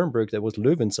playing Nuremberg, that was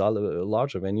Löwensaal, a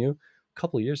larger venue, a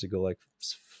couple of years ago, like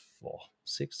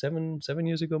 7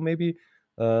 years ago maybe.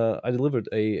 I delivered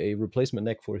a replacement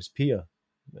neck for his Pia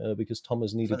because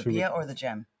Thomas needed For the Pia or the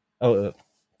Gem? Oh,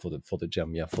 for the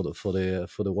Gem, yeah, for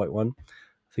the white one.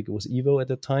 I think it was Evo at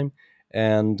that time.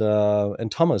 And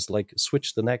Thomas like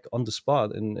switched the neck on the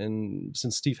spot, and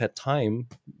since Steve had time,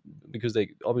 because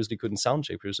they obviously couldn't sound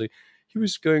check previously, he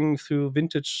was going through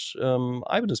vintage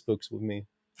Ibanez books with me,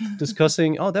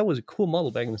 discussing, oh, that was a cool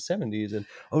model back in the 70s, and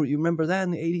oh, you remember that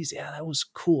in the 80s? Yeah, that was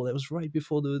cool. That was right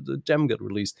before the Gem got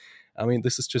released. I mean,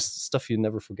 this is just stuff you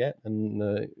never forget,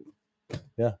 and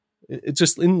yeah, it's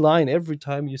just in line every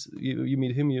time you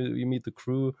meet him, you meet the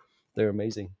crew. They're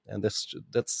amazing, and there's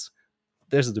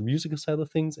the musical side of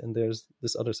things, and there's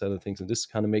this other side of things, and this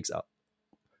kind of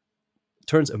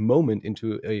turns a moment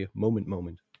into a moment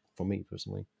for me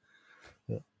personally.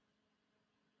 Yeah.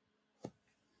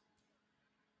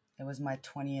 It was my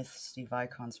 20th Steve Vai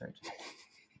concert,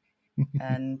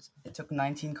 and it took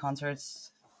 19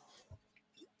 concerts,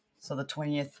 so the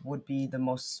 20th would be the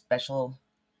most special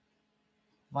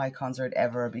Vai concert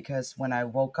ever, because when I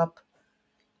woke up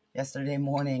yesterday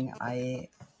morning, I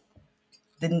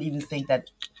didn't even think that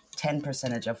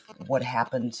 10% of what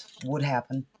happened would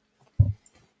happen.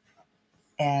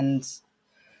 And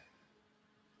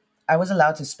I was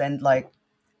allowed to spend like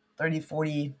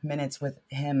 30-40 minutes with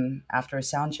him after a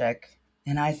sound check.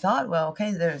 And I thought, well, okay,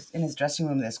 in his dressing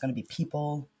room, there's going to be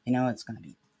people, it's going to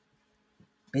be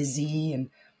busy.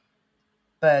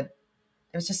 But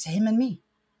it was just him and me.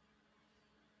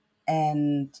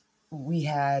 And we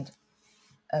had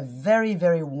a very,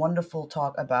 very wonderful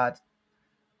talk about,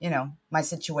 my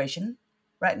situation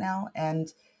right now.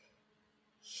 And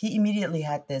he immediately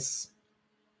had this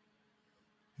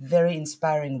very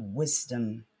inspiring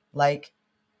wisdom. Like,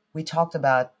 we talked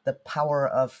about the power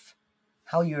of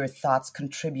how your thoughts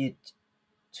contribute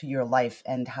to your life,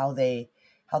 and how the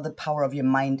power of your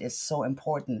mind is so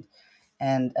important,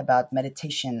 and about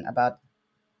meditation, about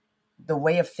the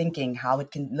way of thinking, how it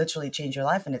can literally change your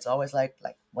life. And it's always like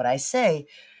what I say,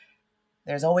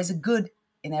 there's always a good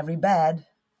in every bad,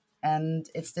 and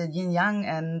it's the yin yang.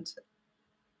 And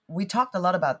we talked a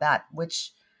lot about that,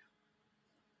 which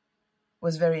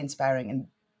was very inspiring and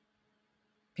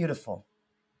beautiful.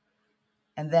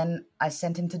 And then I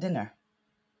sent him to dinner,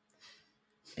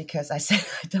 because I said,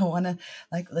 I don't want to,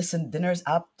 listen, dinner's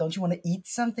up. Don't you want to eat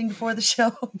something before the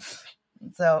show?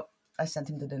 So I sent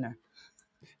him to dinner.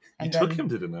 And you took him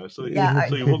to dinner? So you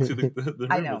walked through the room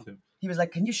I know. with him. He was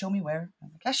like, can you show me where? I'm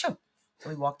like, yeah, sure. So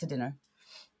we walked to dinner.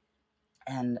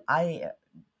 And I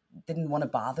didn't want to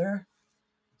bother.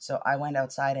 So I went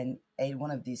outside and ate one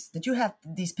of these. Did you have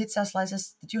these pizza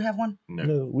slices? Did you have one?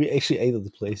 No, we actually ate at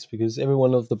the place, because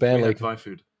everyone of the band we had Vai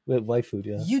food. We had Vai food,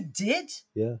 yeah. You did?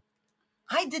 Yeah.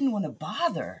 I didn't want to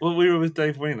bother. Well, we were with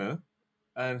Dave Weiner,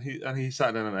 and he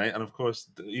sat down and ate, and of course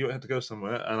you had to go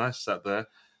somewhere, and I sat there,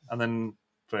 and then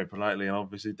very politely and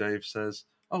obviously Dave says,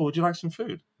 "Oh, would you like some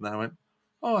food?" And then I went,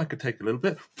 "Oh, I could take a little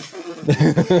bit."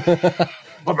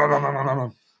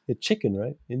 Chicken,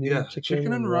 right? Yeah,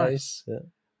 chicken and rice. Yeah.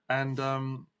 And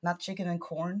not chicken and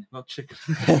corn. Not chicken.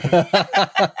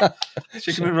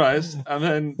 Chicken and rice. And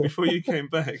then before you came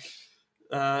back,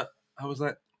 I was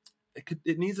like,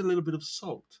 it needs a little bit of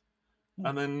salt.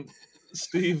 And then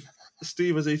Steve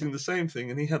was eating the same thing,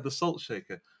 and he had the salt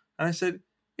shaker. And I said,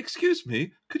 "Excuse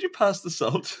me, could you pass the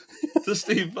salt to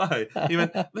Steve Vai?" He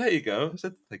went, "There you go." I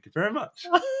said, "Thank you very much."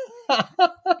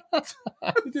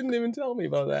 You didn't even tell me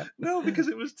about that. No, because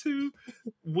it was too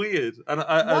weird. And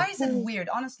why is it weird?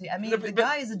 Honestly, I mean, the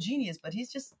guy is a genius, but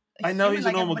he's just. I know he's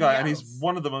a normal guy, and he's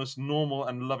one of the most normal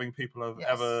and loving people I've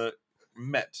ever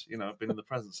met. Been in the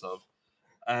presence of,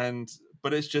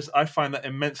 but it's just I find that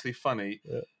immensely funny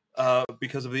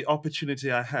because of the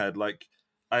opportunity I had. Like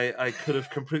I could have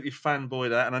completely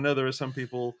fanboyed out, and I know there are some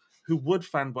people who would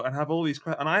fanboy and have all these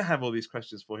and I have all these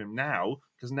questions for him now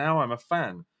because now I'm a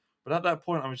fan. But at that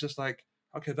point, I was just like,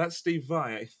 okay, that's Steve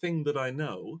Vai, a thing that I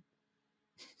know.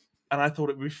 And I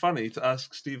thought it would be funny to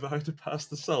ask Steve Vai to pass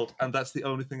the salt. And that's the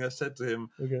only thing I said to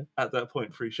him at that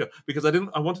point pre-show. Because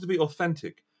I wanted to be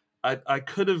authentic. I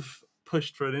could have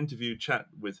pushed for an interview chat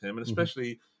with him. And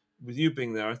especially with you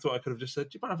being there, I thought I could have just said,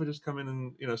 do you mind if I just come in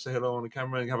and, say hello on the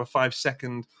camera and have a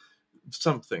 5-second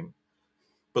something?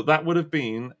 But that would have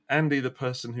been Andy, the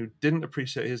person who didn't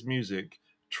appreciate his music,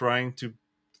 trying to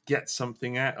get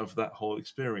something out of that whole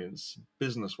experience,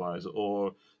 business-wise,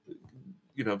 or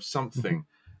something,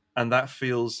 and that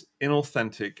feels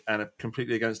inauthentic and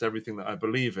completely against everything that I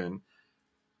believe in.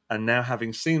 And now,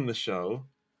 having seen the show,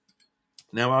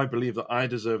 now I believe that I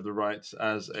deserve the right,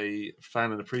 as a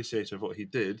fan and appreciator of what he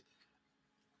did,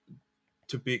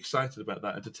 to be excited about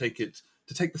that and to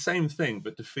take the same thing,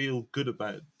 but to feel good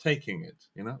about taking it,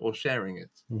 or sharing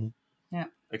it. Mm-hmm. Yeah.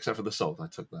 Except for the salt, I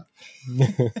took that.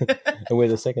 And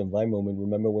wait a second, my moment.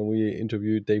 Remember when we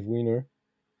interviewed Dave Wiener?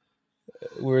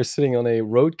 We were sitting on a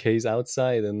road case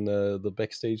outside, and the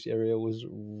backstage area was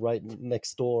right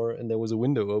next door, and there was a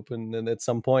window open. And at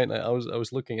some point, I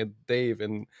was looking at Dave,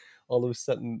 and all of a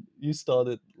sudden, you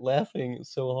started laughing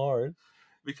so hard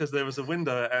because there was a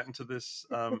window out into this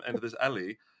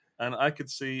alley, and I could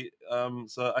see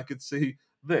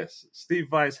this Steve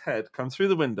Vai's head come through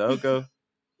the window, go,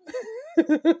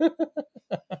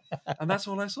 and that's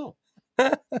all I saw.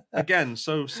 Again,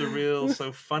 so surreal,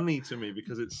 so funny to me,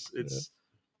 because it's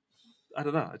I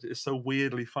don't know, it's so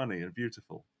weirdly funny and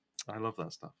beautiful. I love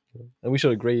that stuff. And we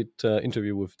shot a great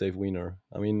interview with Dave Wiener.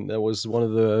 I mean, that was one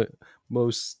of the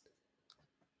most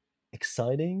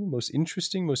exciting, most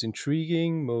interesting, most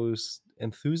intriguing, most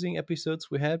enthusing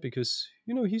episodes we had, because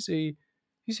he's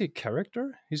a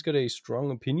character. He's got a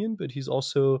strong opinion, but he's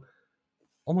also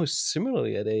almost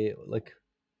similarly at a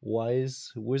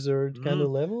wise wizard kind of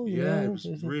level. Yeah, it was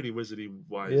really wizardy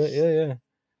wise. Yeah.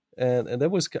 And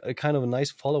that was a kind of a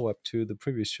nice follow-up to the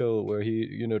previous show, where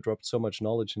he dropped so much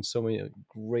knowledge and so many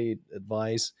great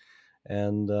advice.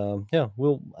 And I don't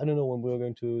know when we're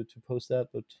going to post that,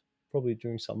 but probably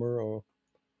during summer or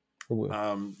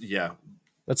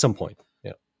at some point.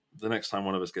 Yeah, the next time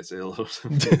one of us gets ill or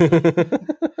something,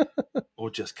 or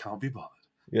just can't be bothered.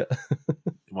 Yeah,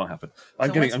 it won't happen.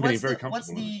 I'm getting very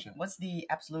comfortable. What's the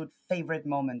absolute favorite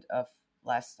moment of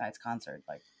last night's concert?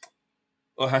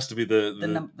 It has to be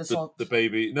the salt. The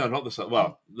baby. No, not the salt.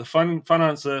 Well, the fun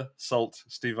answer, salt.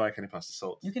 Steve Vai, can you pass the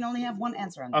salt? You can only have one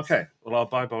answer on this. Okay. Well, I'll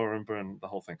buy, borrow, and burn the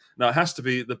whole thing. No, it has to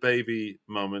be the baby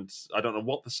moment. I don't know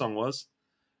what the song was,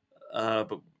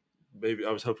 but maybe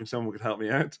I was hoping someone could help me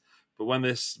out. But when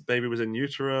this baby was in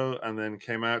utero and then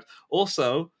came out,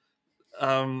 also,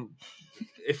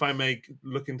 if I may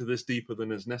look into this deeper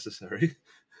than is necessary.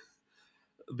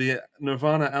 The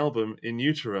Nirvana album In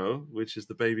Utero, which is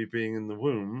the baby being in the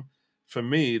womb, for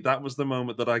me, that was the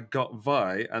moment that I got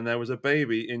Vai, and there was a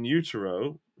baby in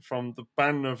utero from the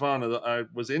band Nirvana that I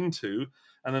was into,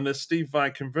 and then there's Steve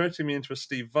Vai converting me into a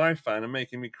Steve Vai fan and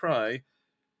making me cry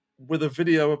with a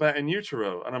video about In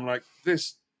Utero, and I'm like,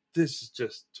 this is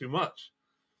just too much.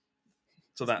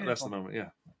 So that's the moment, yeah.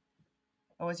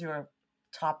 What was your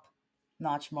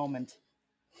top-notch moment?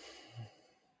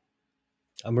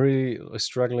 I'm really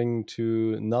struggling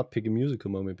to not pick a musical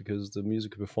moment, because the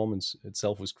musical performance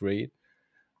itself was great.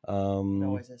 It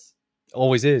always is.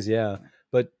 Always is, yeah.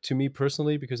 But to me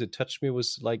personally, because it touched me,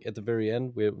 was at the very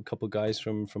end, we have a couple guys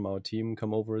from our team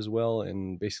come over as well,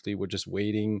 and basically we're just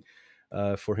waiting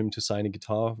for him to sign a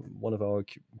guitar. One of our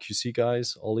QC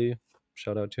guys, Ollie,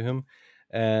 shout out to him.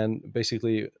 And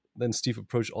basically then Steve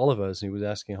approached all of us, and he was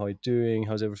asking how he's doing,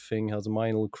 how's everything, how's the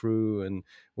Meinl crew, and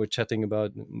we're chatting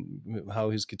about how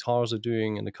his guitars are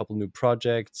doing and a couple new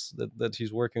projects that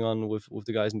he's working on with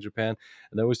the guys in Japan.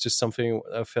 And that was just something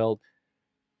I felt,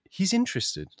 he's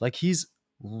interested, he's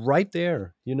right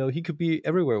there. He could be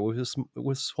everywhere with his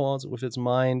thoughts, with his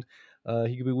mind.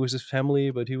 He could be with his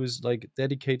family, but he was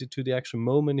dedicated to the actual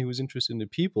moment. He was interested in the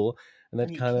people, and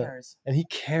that kind of, and he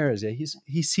cares. Yeah,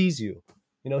 he sees you.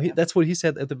 That's what he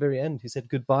said at the very end. He said,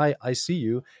 "Goodbye, I see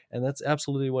you," and that's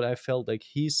absolutely what I felt like.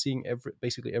 He's seeing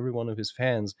basically every one of his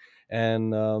fans,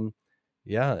 and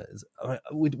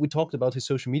we talked about his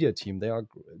social media team. They are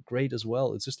great as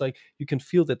well. It's just you can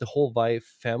feel that the whole Vai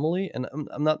family, and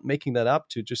I'm not making that up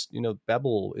to just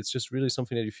babble. It's just really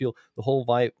something that you feel the whole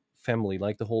Vai family,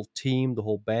 the whole team, the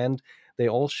whole band, they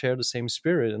all share the same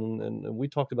spirit. And we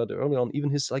talked about it earlier on,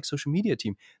 even his social media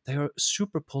team, they are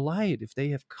super polite. If they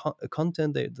have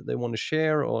content they want to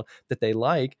share or that they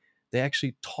like, they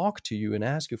actually talk to you and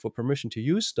ask you for permission to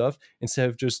use stuff instead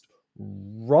of just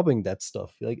robbing that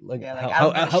stuff.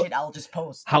 I'll just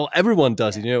post how everyone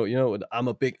does it.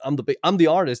 I'm the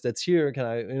artist that's here. Can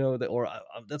I,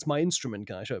 that's my instrument.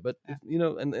 Can I show it? But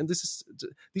and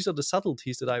these are the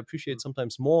subtleties that I appreciate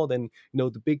sometimes more than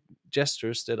the big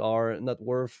gestures that are not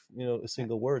worth a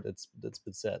single word that's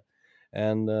been said.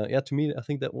 And to me, I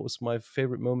think that was my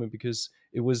favorite moment, because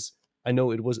I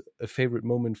know it was a favorite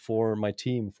moment for my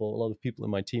team, for a lot of people in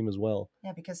my team as well.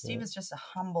 Yeah, because Steve is just a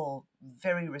humble,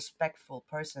 very respectful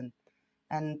person,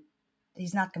 and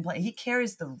he's not complaining. He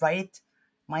carries the right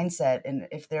mindset. And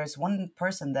if there's one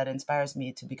person that inspires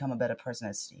me to become a better person,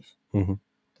 it's Steve. Mhm.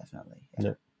 Definitely.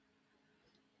 Yeah.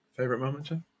 Favorite moment,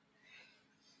 Jen?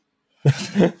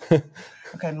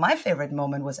 Okay, my favorite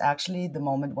moment was actually the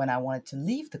moment when I wanted to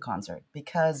leave the concert,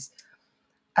 because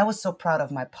I was so proud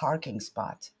of my parking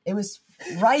spot. It was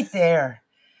right there.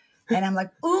 And I'm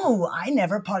like, ooh, I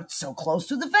never parked so close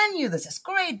to the venue. This is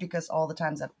great, because all the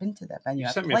times I've been to that venue, You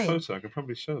I've sent me a played. photo. I could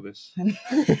probably show this.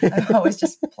 I always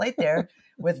just played there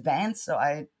with bands, so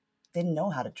I didn't know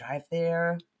how to drive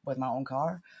there with my own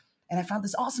car. And I found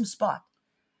this awesome spot.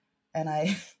 And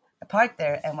I parked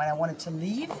there, and when I wanted to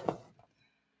leave,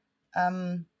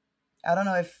 I don't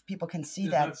know if people can see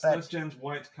that, but that's Jen's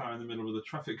white car in the middle with a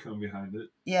traffic cone behind it.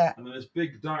 yeah. And then this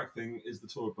big dark thing is the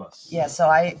tour bus. Yeah, so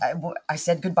I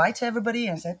said goodbye to everybody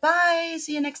and said, bye,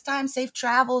 see you next time, safe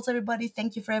travels, everybody,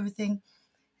 thank you for everything.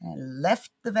 And I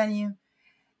left the venue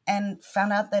and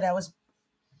found out that I was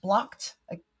blocked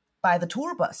by the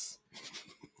tour bus.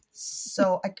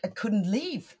 So I couldn't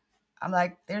leave. I'm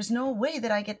like, there's no way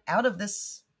that I get out of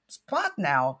this spot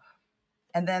now.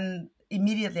 And then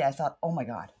immediately I thought, oh my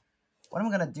God, what am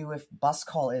I going to do if bus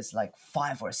call is like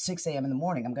 5 or 6 a.m. in the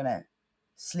morning? I'm going to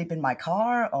sleep in my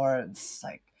car, or it's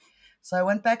like... So I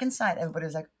went back inside. Everybody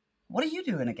was like, what are you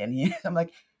doing again here? I'm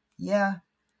like, yeah,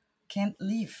 can't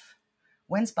leave.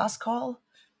 When's bus call?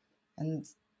 And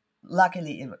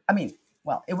luckily,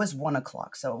 it was 1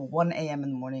 o'clock. So 1 a.m. in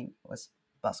the morning was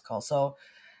bus call. So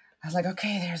I was like,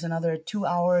 okay, there's another 2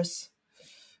 hours.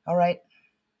 All right.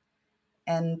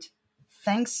 And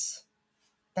thank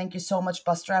you so much,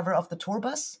 bus driver of the tour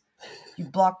bus. You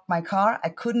blocked my car. I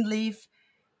couldn't leave.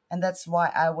 And that's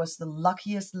why I was the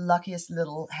luckiest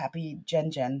little happy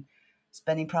Jen,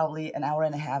 spending probably an hour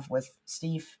and a half with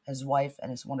Steve, his wife,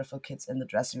 and his wonderful kids in the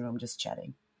dressing room just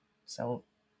chatting. So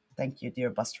thank you,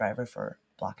 dear bus driver, for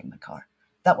blocking my car.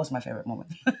 That was my favorite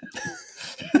moment.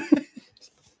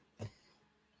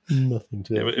 Nothing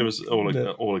to It was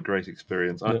all a great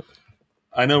experience. Yeah.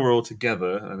 I know we're all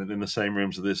together and in the same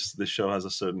room, so this show has a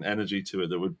certain energy to it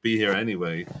that would be here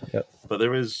anyway. Yep. But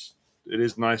it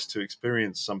is nice to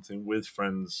experience something with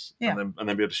friends, Yeah. and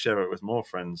then be able to share it with more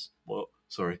friends. Well,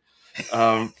 sorry.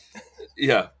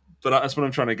 Yeah, but that's what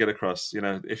I'm trying to get across. You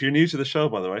know, if you're new to the show,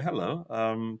 by the way,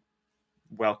 hello.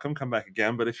 Welcome, come back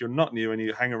again. But if you're not new and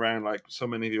you hang around like so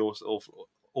many of you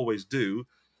always do,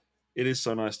 it is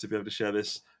so nice to be able to share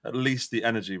this, at least the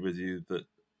energy with you, that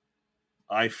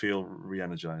I feel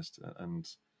re-energized and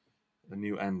a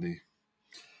new Andy.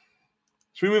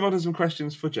 Should we move on to some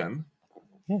questions for Jen?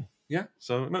 Yeah.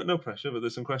 So no pressure, but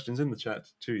there's some questions in the chat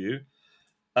to you.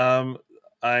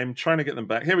 I'm trying to get them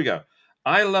back. Here we go.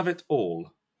 I love it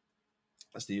all.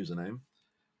 That's the username.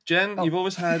 Jen, you've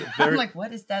always had very... I'm like,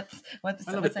 what is that? What's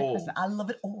I love that it all. question? I love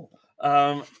it all.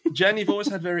 Jen, you've always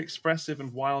had very expressive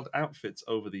and wild outfits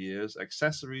over the years,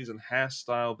 accessories and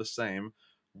hairstyle the same.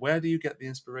 Where do you get the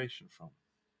inspiration from?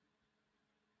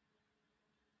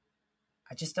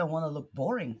 I just don't want to look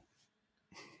boring.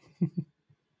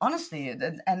 Honestly,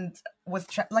 and with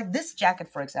like this jacket,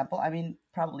 for example, I mean,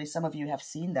 probably some of you have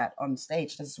seen that on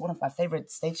stage. This is one of my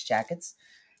favorite stage jackets,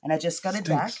 and I just got it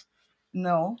back.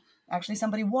 No, actually,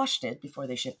 somebody washed it before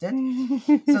they shipped it.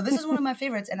 So this is one of my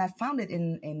favorites, and I found it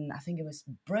in I think it was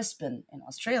Brisbane in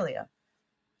Australia.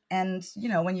 And you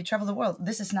know, when you travel the world,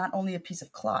 this is not only a piece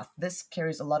of cloth. This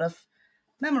carries a lot of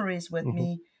memories with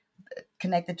me,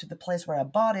 connected to the place where I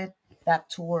bought it,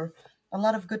 that tour, a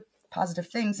lot of good positive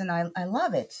things, and I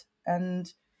love it.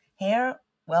 And hair,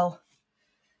 well,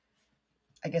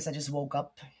 I guess I just woke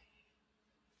up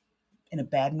in a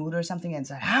bad mood or something and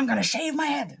said, I'm gonna shave my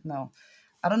head. No,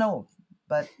 I don't know.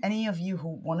 But any of you who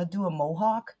want to do a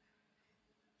mohawk,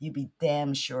 you'd be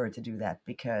damn sure to do that,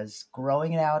 because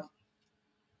growing it out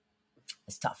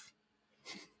is tough.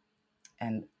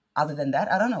 And other than that,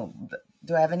 I don't know.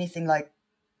 Do I have anything like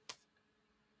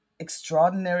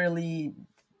extraordinarily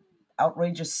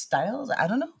outrageous styles? I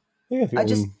don't know. You have your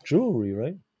own jewelry,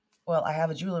 right? Well, I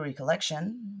have a jewelry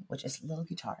collection, which is little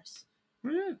guitars.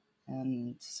 Yeah.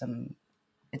 And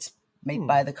it's made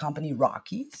by the company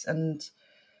Rockies.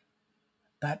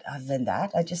 But other than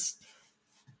that, I just,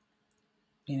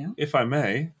 If I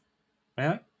may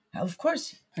I? Of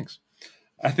course. Thanks.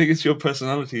 I think it's your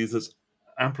personality that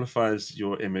amplifies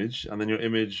your image, and then your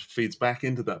image feeds back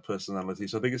into that personality.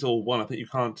 So I think it's all one. I think you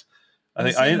can't. I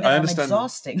understand. I'm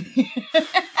exhausting.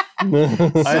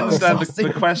 I understand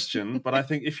the question, but I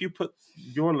think if you put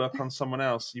your look on someone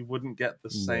else, you wouldn't get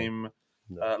the same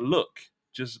look,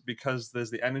 just because there's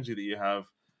the energy that you have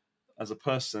as a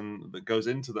person that goes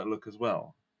into that look as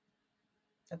well.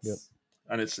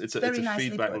 And it's a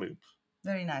feedback loop.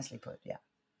 Very nicely put, yeah.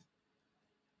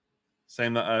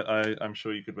 Same that I'm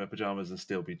sure you could wear pajamas and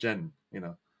still be Jen,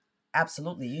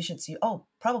 Absolutely, you should see. Oh,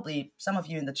 probably some of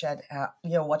you in the chat,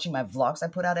 watching my vlogs I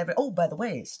put out every. Oh, by the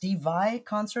way, Steve Vai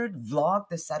concert vlog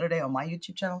this Saturday on my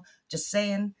YouTube channel. Just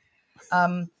saying.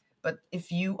 But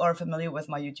if you are familiar with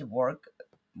my YouTube work,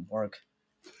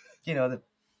 the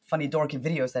funny dorky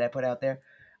videos that I put out there,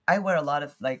 I wear a lot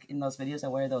of, like, in those videos, I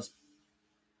wear those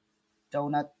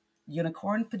donut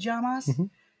unicorn pajamas. Mhm.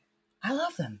 I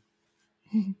love them.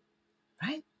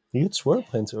 Right? You had swirl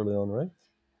pants early on, right?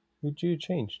 You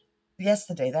changed.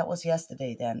 That was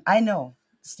yesterday then. I know.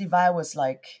 Steve Vai was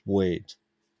like Wait,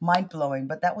 mind-blowing,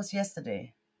 but that was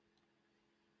yesterday.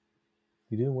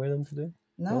 you didn't wear them today?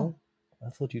 No. I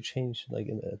thought you changed like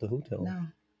at the hotel. No.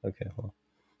 Okay, well,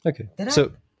 okay. Did I?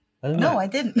 So I don't know. No, I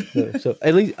didn't. No, so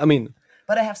at least, I mean,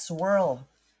 But I have swirl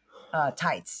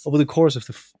tights. over the course of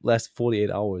the last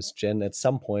 48 hours, Jen at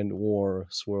some point wore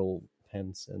swirl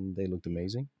pants, and they looked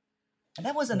amazing. And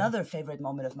that was another favorite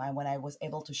moment of mine when I was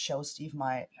able to show Steve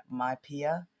my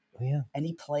Pia, Oh, yeah. and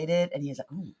he played it, and he was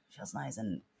like, "Ooh, feels nice,"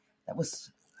 and that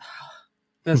was.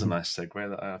 There's a nice segue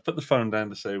that I put the phone down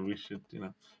to say we should,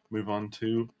 move on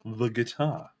to the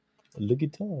guitar. Le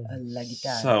guitar. La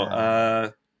guitarra.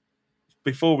 So,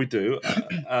 before we do,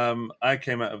 I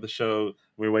came out of the show.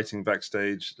 We were waiting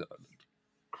backstage,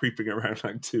 creeping around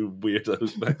like two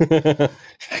weirdos.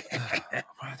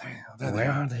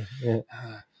 Where are they? Yeah.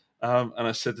 And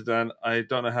I said to Dan, I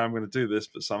don't know how I'm going to do this,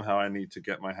 but somehow I need to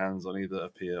get my hands on either a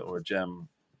Pia or a Gem.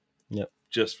 Yep.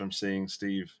 Just from seeing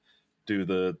Steve do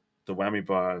the whammy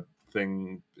bar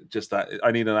thing, just that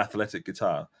I need an athletic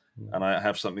guitar, and I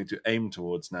have something to aim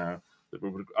towards now that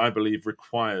I believe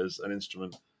requires an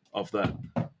instrument of that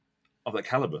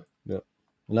caliber. Yeah.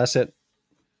 And I said,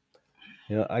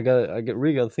 I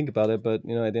really got to think about it, but at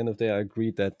the end of the day, I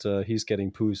agreed that he's getting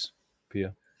Pooh's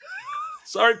Pia.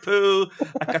 Sorry, Pooh,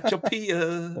 I got your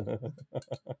Pia.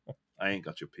 I ain't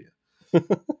got your Pia.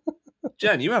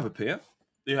 Jen, you have a Pia.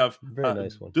 You have Very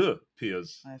nice one. The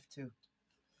Pias. I have two.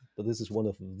 But this is one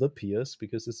of the Pias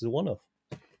because this is one of.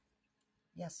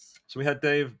 Yes. So we had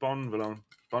Dave Bonvillain.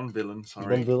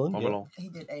 Sorry, Bonvillain, yeah. He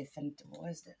did a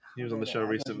what is it? He was on the show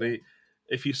recently.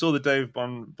 If you saw the Dave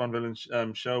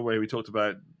Bonvillain show where we talked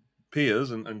about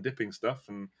Pias and dipping stuff,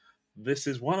 and this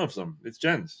is one of them. It's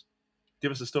Jen's.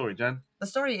 Give us a story, Jen. The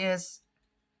story is,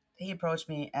 he approached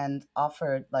me and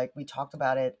offered, like, we talked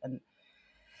about it,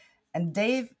 and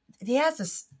Dave, he has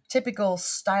this typical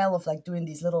style of like doing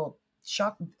these little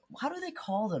how do they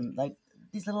call them? Like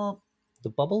these little, The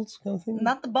bubbles kind of thing?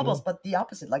 not the bubbles, No. but the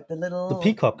opposite, like the little The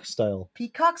peacock style.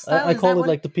 peacock style. I Is call that it what-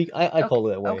 like the peacock. I call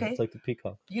it that way. okay. It's like the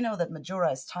peacock. You know that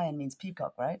Majora is Thai and means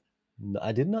peacock, right? No,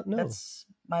 I did not know. That's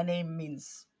my name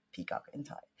means peacock in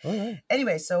Thai. All right.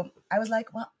 Anyway, so I was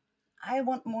like, well, I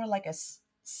want more like a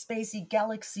spacey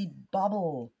galaxy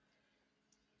bubble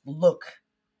look.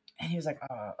 And he was like,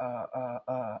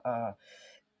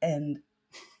 and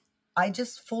I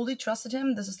just fully trusted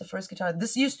him. This is the first guitar.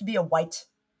 This used to be a white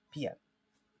Pia.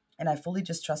 And I fully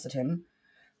just trusted him.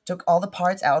 Took all the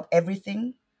parts out,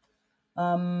 everything.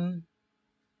 And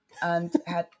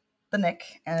had the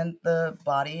neck and the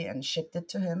body and shipped it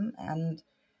to him. And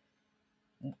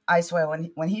I swear,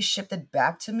 when he shipped it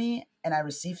back to me and I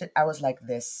received it, I was like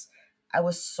this. I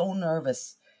was so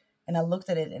nervous. And I looked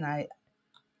at it and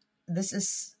this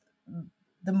is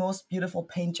the most beautiful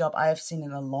paint job I have seen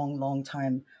in a long, long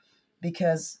time.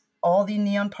 Because all the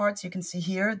neon parts you can see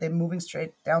here, they're moving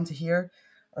straight down to here,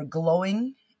 are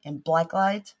glowing in black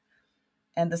light.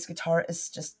 And this guitar is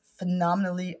just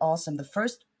phenomenally awesome.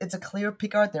 It's a clear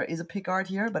pickguard. There is a pickguard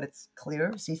here, but it's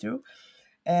clear, see-through.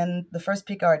 And the first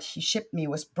pickguard he shipped me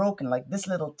was broken, like this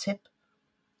little tip.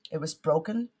 It was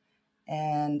broken.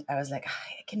 And I was like,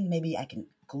 I can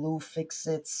glue fix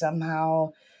it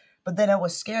somehow. But then I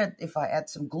was scared if I add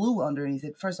some glue underneath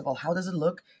it. First of all, how does it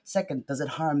look? Second, does it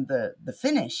harm the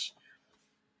finish?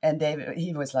 And David,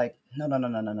 he was like,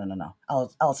 no.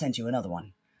 I'll send you another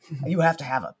one. You have to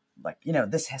have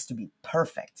this has to be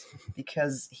perfect,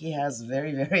 because he has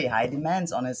very, very high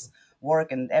demands on his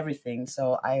work and everything.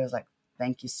 So I was like,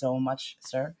 thank you so much,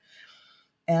 sir.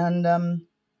 And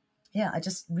I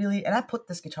just really, and I put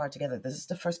this guitar together. This is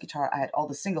the first guitar. I had all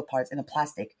the single parts in a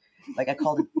plastic, like I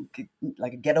called it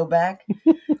like a ghetto bag.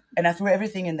 And I threw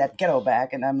everything in that ghetto bag.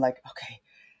 And I'm like, okay,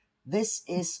 this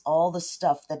is all the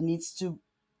stuff that needs to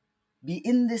be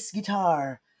in this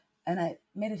guitar. And I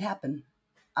made it happen.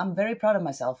 I'm very proud of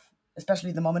myself,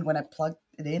 especially the moment when I plugged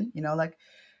it in, like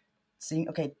seeing,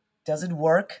 okay, does it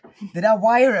work? Did I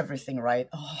wire everything right?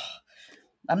 Oh,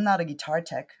 I'm not a guitar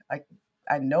tech.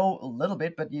 I know a little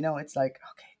bit, but it's like,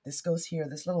 okay, this goes here,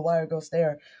 this little wire goes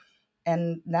there.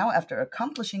 And now, after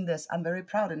accomplishing this, I'm very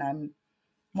proud, and I'm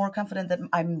more confident that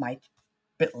I might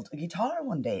build a guitar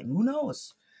one day. Who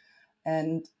knows?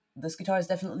 And this guitar is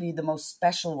definitely the most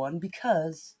special one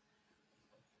because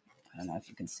I don't know if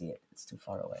you can see it. It's too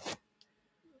far away.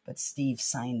 But Steve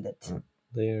signed it.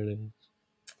 There it is.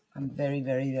 I'm very,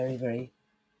 very, very, very.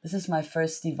 This is my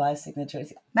first Steve Vai signature.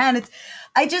 Man,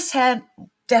 I just had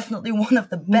definitely one of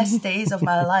the best days of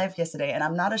my life yesterday, and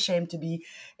I'm not ashamed to be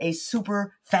a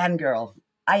super fangirl.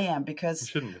 I am, You because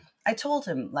shouldn't be. I told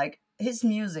him, like, his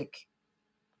music,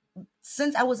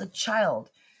 since I was a child,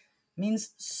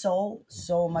 means so,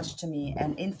 so much to me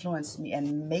and influenced me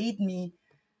and made me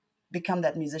become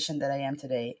that musician that I am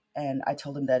today. And I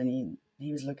told him that, and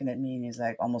he was looking at me and he's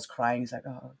like almost crying. He's like,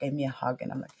 oh, gave me a hug.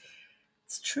 And I'm like,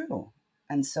 it's true.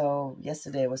 And so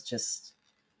yesterday was just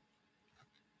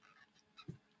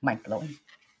mind blowing.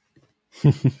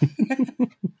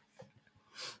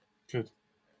 Good.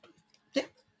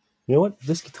 You know what?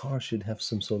 This guitar should have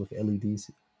some sort of LEDs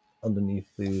underneath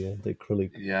the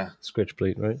acrylic Yeah. scratch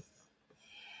plate, right?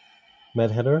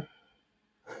 Mad Hatter?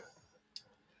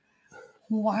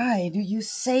 Why do you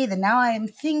say that? Now I am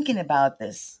thinking about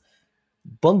this.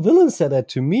 Bon Villain said that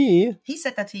to me He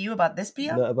said that to you about this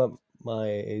Pia? about my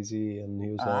AZ, and he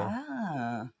was like,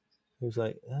 Ah.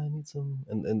 I need some,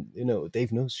 and you know,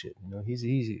 Dave knows shit. You know, he's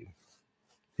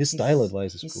his style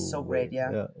advice is he's cool. so great,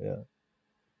 yeah.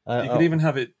 Yeah. You could even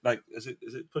have it like, is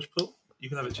it push pull? You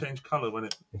can have it change color when you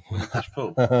push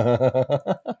pull.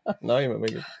 Now you might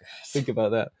make me think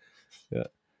about that. Yeah.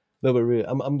 No, but really,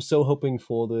 I'm so hoping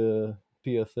for the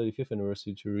PF 35th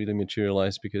anniversary to really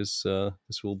materialize, because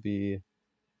this will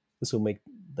make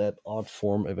that art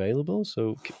form available.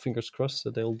 So fingers crossed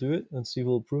that they'll do it and see who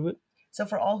will approve it. So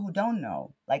for all who don't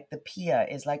know, like the Pia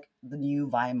is like the new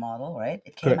Vai model, right?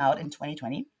 It came Correct. out in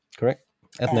 2020 Correct.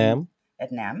 At And- NAMM,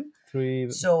 at NAMM. 3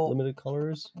 So- limited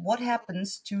colors. What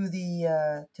happens to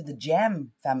the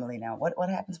Jam family now? What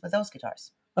happens with those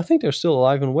guitars? I think they're still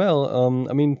alive and well.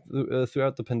 I mean,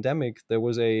 throughout the pandemic, there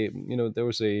was a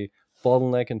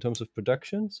bottleneck in terms of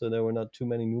production, so there were not too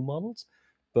many new models.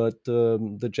 But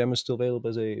the Gem is still available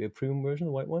as a premium version,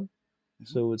 the white one.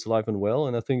 So it's alive and well,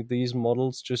 and I think these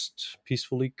models just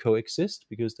peacefully coexist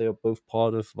because they are both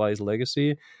part of Vai's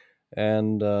legacy,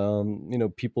 and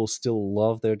people still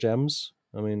love their Gems.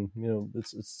 I mean,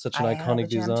 it's such an I have iconic a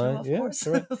Jam design. too, of course.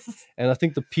 Correct. And I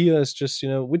think the Pia is just,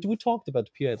 we talked about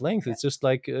the Pia at length. Yeah. It's just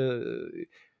like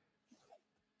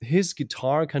his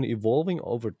guitar kind of evolving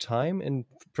over time, and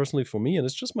personally for me, and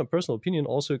it's just my personal opinion,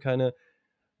 also kind of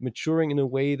maturing in a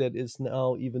way that is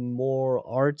now even more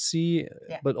artsy,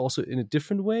 Yeah. but also in a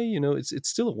different way. It's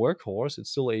still a workhorse,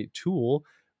 it's still a tool,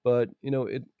 but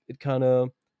it kind of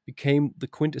became the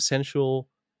quintessential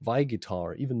Vai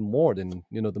guitar, even more than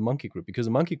the Monkey Grip, because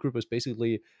the Monkey Grip was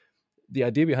basically, the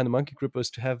idea behind the Monkey Grip was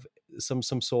to have some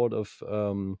sort of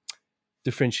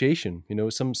differentiation,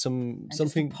 And something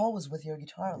just to pose with your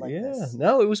guitar like this.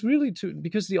 No, it was really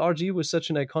because the RG was such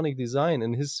an iconic design,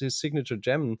 and his signature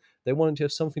Gem, they wanted to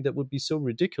have something that would be so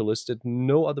ridiculous that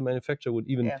no other manufacturer would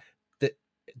even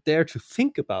dare to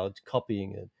think about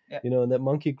copying it. Yeah. And that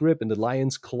Monkey Grip and the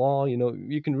Lion's Claw,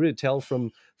 you can really tell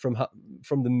from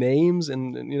the names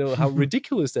and how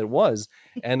ridiculous that was.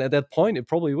 And at that point, it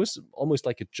probably was almost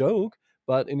like a joke,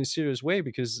 but in a serious way,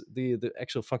 because the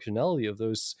actual functionality of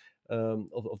those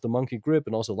of the Monkey Grip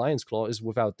and also Lion's Claw is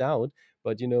without doubt.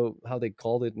 But how they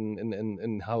called it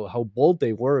and how bold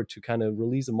they were to kind of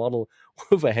release a model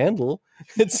with a handle,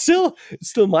 it's still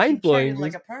mind blowing.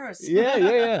 Like a purse.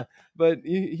 yeah. But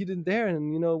he didn't dare,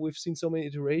 and we've seen so many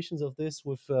iterations of this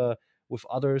with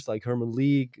others like Herman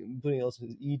Lee putting also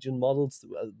his E-Gen models,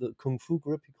 the Kung Fu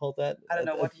Grip, he called that. I don't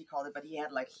know what he called it, but he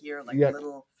had like here Yeah.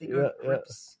 little finger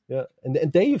grips. Yeah,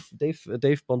 and Dave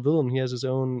Bon Villain, he has his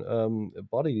own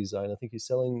body design. I think he's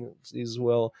selling these as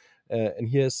well, and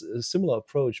he has a similar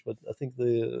approach. But I think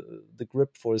the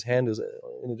grip for his hand is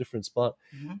in a different spot.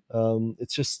 Mhm.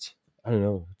 It's just, I don't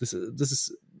know. This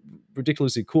is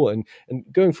ridiculously cool, and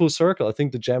going full circle, I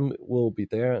think the Gem will be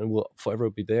there and will forever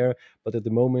be there. But at the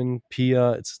moment,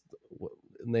 Pia, it's the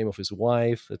name of his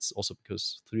wife. It's also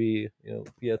because Pia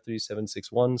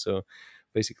 3761. So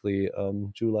basically,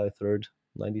 July 3rd,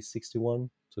 1961.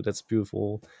 So that's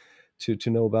beautiful to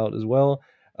know about as well.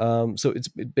 So it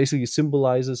basically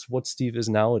symbolizes what Steve is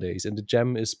nowadays, and the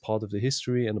Gem is part of the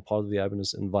history and a part of the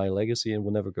Ibanez and Vai legacy, and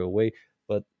will never go away.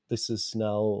 But this is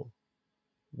now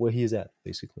where he is at,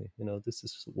 basically. This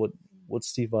is what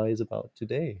Steve Vai is about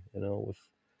today. With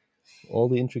all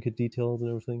the intricate details and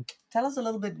everything. Tell us a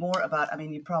little bit more about, I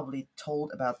mean, you probably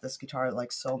told about this guitar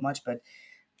like so much, but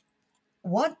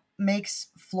what makes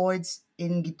Floyd's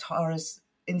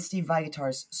in Steve Vai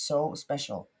guitars so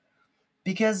special?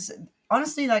 Because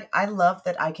honestly, like I love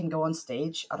that I can go on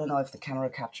stage. I don't know if the camera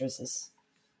captures this,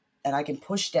 and I can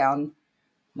push down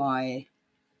my.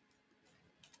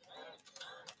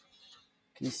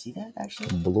 Can you see that actually?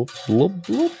 Bloop, bloop,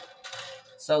 bloop.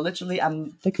 So literally,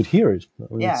 I'm. They could hear it.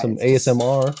 I mean, Yeah, some it's just-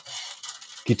 ASMR,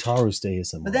 guitarist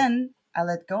ASMR. But then I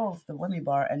let go of the whammy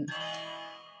bar, and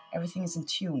everything is in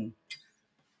tune.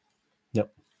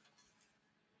 Yep.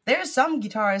 There are some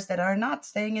guitars that are not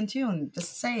staying in tune,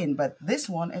 just saying, but this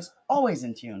one is always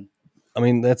in tune. I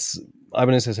mean, that's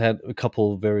Ibanez has had a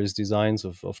couple various designs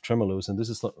of tremolos, and this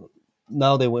is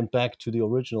now they went back to the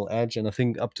original Edge, and I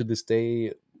think up to this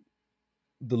day,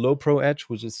 the Low Pro Edge,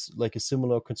 which is like a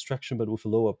similar construction but with a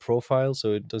lower profile,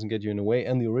 so it doesn't get you in the way,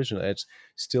 and the original Edge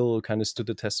still kind of stood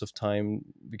the test of time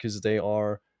because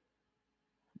the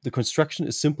construction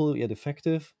is simple yet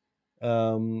effective.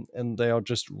 And they are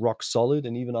just rock solid.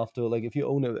 And even after, like, if you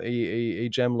own a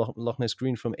Gem Loch Ness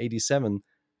Green from '87,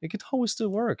 it could always still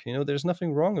work. You know, there's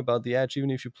nothing wrong about the Edge, even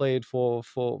if you play it for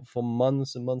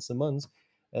months and months and months.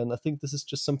 And I think this is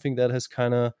just something that has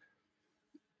kind of,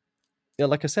 yeah,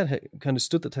 like I said, kind of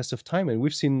stood the test of time. And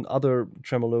we've seen other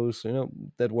tremolos, you know,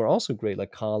 that were also great,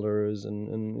 like Carlers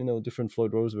and you know, different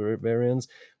Floyd Rose variants.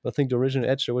 But I think the original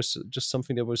Edge, there was just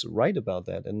something that was right about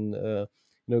that. And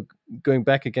you know, going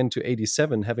back again to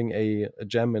 '87, having a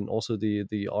Gem and also the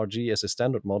RG as a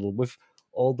standard model with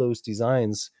all those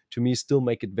designs, to me still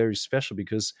make it very special,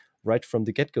 because right from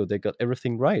the get-go they got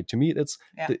everything right. To me, it's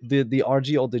the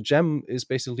RG or the Gem is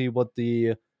basically what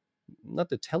the, not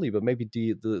the Tele, but maybe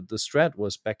the Strat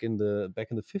was back in the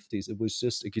 50s. It was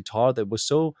just a guitar that was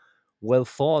so well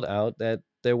thought out that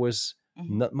there was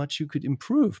not much you could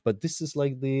improve. But this is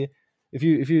like the, if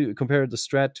you compare the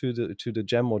Strat to the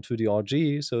Gem or to the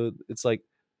RG, so it's like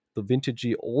the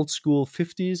vintagey old school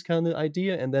 50s kind of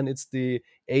idea, and then it's the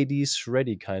 80s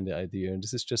shreddy kind of idea, and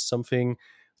this is just something,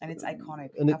 and it's iconic.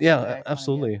 And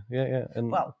absolutely. Yeah.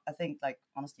 And well, I think, like,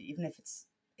 honestly, even if it's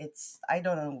I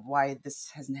don't know why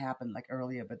this hasn't happened like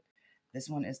earlier, but this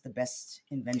one is the best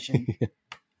invention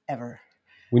ever.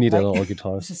 We need like, that on all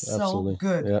guitars. This is absolutely. So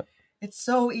good. Yeah. It's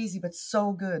so easy, but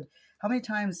so good. How many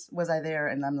times was I there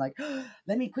and I'm like, oh,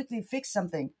 let me quickly fix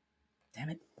something. Damn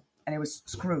it. And it was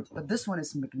screwed. But this one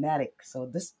is magnetic. So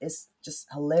this is just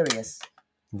hilarious.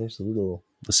 There's the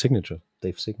signature,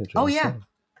 Dave's signature. Oh, yeah.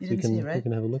 You didn't see it, right? You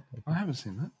can have a look. I haven't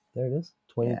seen that. There it is.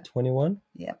 2021.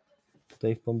 Yep.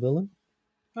 Dave Bombillin.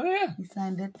 Oh, yeah. He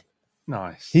signed it.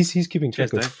 Nice. He's keeping track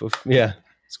Cheers, of yeah,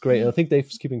 it's great. I think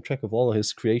Dave's keeping track of all of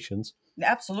his creations.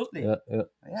 Absolutely.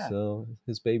 Yeah. So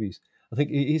his babibies. I think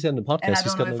he said in the podcast. And I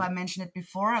don't know if I mentioned it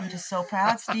before. I'm just so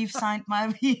proud. Steve signed my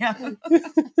VM.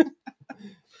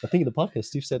 I think in the podcast,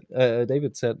 Steve said,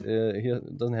 David said he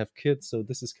doesn't have kids, so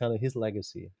this is kind of his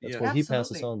legacy. That's what he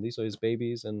passes on. These are his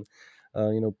babies, and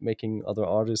you know, making other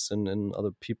artists and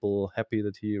other people happy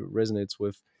that he resonates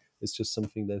with. It's just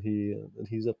something that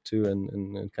he's up to,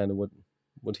 and kind of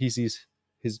what he sees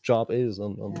his job is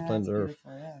on the planet Earth.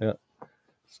 Yeah.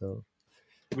 So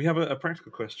we have a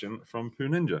practical question from Poo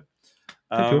Ninja.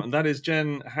 And that is,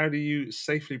 Jen, how do you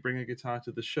safely bring a guitar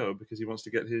to the show because he wants to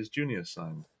get his junior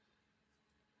signed?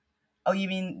 Oh, you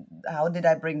mean how did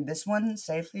I bring this one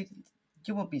safely?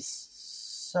 You will be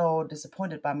so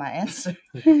disappointed by my answer.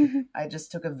 I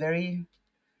just took a very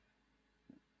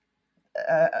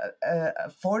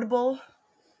affordable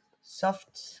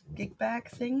soft gig bag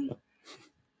thing,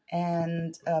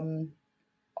 and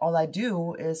all I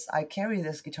do is I carry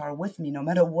this guitar with me no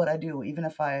matter what I do. Even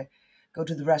if I go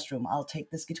to the restroom, I'll take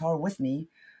this guitar with me,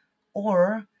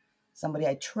 or somebody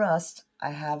I trust, I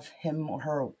have him or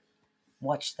her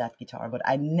watch that guitar, but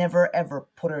I never ever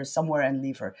put her somewhere and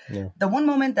leave her. Yeah. The one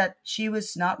moment that she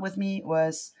was not with me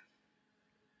was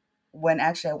when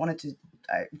actually I wanted to,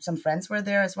 some friends were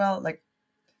there as well, like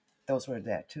those were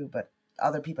there too, but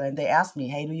other people, and they asked me,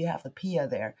 hey, do you have the Pia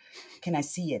there? Can I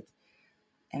see it?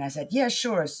 And I said, yeah,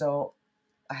 sure. So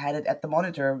I had it at the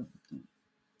monitor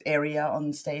area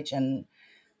on stage, and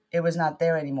it was not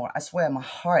there anymore. I swear, my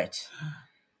heart,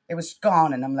 it was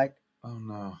gone. And I'm like, oh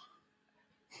no.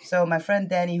 So my friend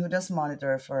Danny, who does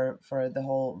monitor for the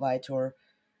whole Vai tour,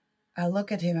 I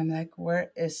look at him, I'm like,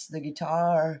 where is the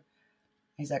guitar?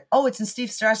 He's like, oh, it's in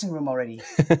Steve's dressing room already.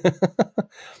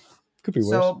 Could be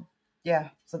worse. So yeah,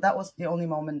 so that was the only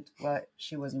moment where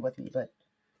she wasn't with me. But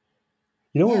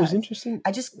you know what was interesting?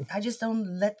 I just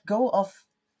don't let go of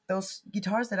those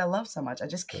guitars that I love so much. I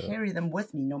just carry them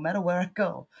with me no matter where I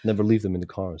go. Never leave them in the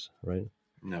cars, right?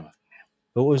 No.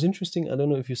 But what was interesting, I don't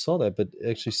know if you saw that, but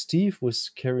actually Steve was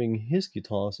carrying his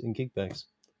guitars in gig bags.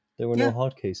 There were no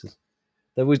hard cases.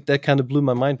 that kind of blew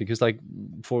my mind, because like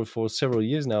for several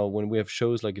years now, when we have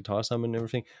shows like Guitar Summit and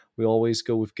everything, we always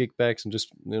go with gig bags and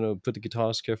just put the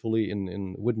guitars carefully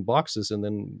in wooden boxes and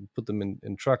then put them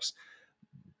in trucks.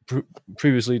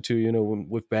 Previously to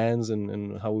with bands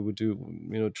and how we would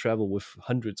do travel with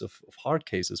hundreds of hard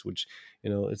cases, which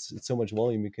it's so much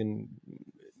volume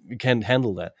you can't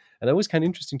handle that. And that was kind of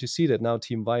interesting to see that now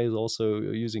Team Vi is also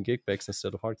using gig bags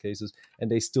instead of hard cases, and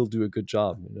they still do a good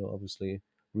job. Obviously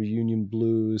Reunion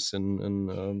Blues and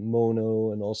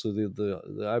Mono, and also the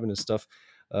Ibanez stuff,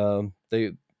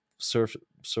 they serve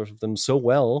them so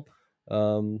well,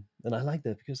 and I like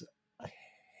that because I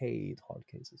hate hard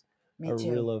cases. Me I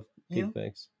too. really love You? gig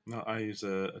bags. No, I use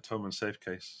a Thomann safe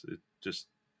case.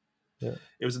 Yeah.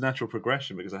 It was a natural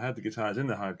progression because I had the guitars in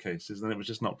the hard cases, and it was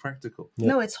just not practical. Yeah.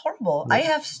 No, it's horrible. I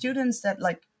have students that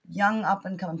like young up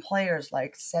and coming players,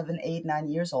 like 7, 8, 9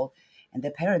 years old, and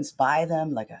their parents buy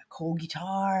them like a cool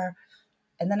guitar,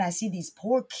 and then I see these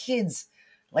poor kids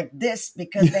like this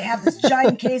because they have this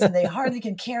giant case and they hardly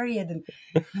can carry it, and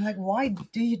I'm like, why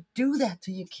do you do that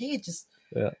to your kid? Just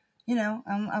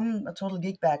I'm a total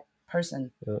gig bag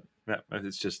person. Yeah,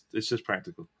 it's just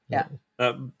practical. Yeah.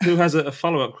 Who has a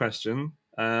follow-up question?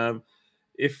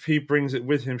 If he brings it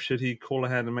with him, should he call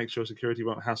ahead and make sure security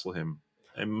won't hassle him?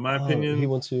 In my opinion, he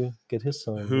wants to get his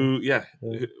sign.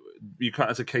 You can't.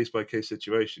 It's a case-by-case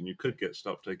situation. You could get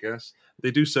stopped, I guess.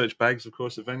 They do search bags, of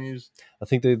course, at venues. I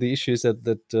think the issue is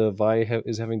that Vi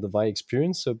is having the Vi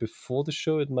experience. So before the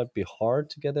show, it might be hard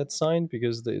to get that signed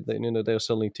because they're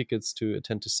selling tickets to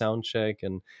attend to sound check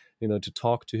and to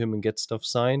talk to him and get stuff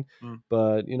signed.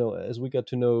 But as we got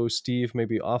to know Steve,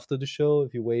 maybe after the show,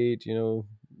 if you wait,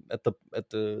 at the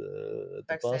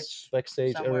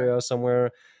backstage area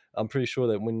somewhere. I'm pretty sure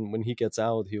that when he gets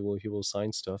out, he will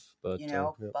sign stuff. But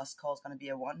bus call is going to be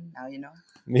a 1. Now you know.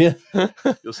 Yeah,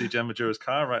 you'll see Jen Majura's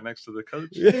car right next to the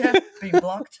coach. Yeah, being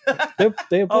blocked. they're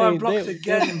playing, I'm blocked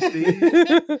again,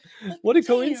 Steve. What a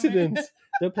coincidence!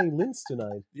 They're playing Linz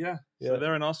tonight. Yeah. So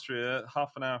they're in Austria,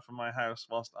 half an hour from my house,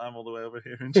 whilst I'm all the way over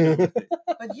here in Germany.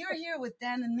 But you're here with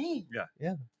Dan and me.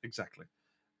 Yeah, exactly.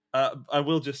 I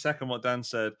will just second what Dan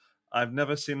said. I've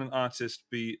never seen an artist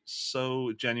be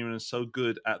so genuine and so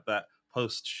good at that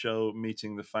post-show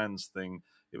meeting the fans thing.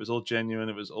 It was all genuine.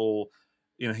 It was all,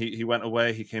 he went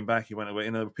away, he came back, he went away.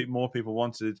 More people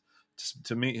wanted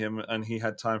to meet him, and he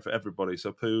had time for everybody.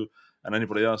 So Pooh and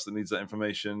anybody else that needs that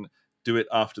information, do it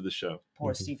after the show.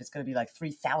 Poor Steve, it's going to be like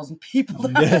 3,000 people.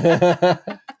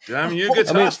 Damn you,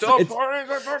 guitar stop!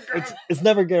 It's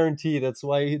never guaranteed. That's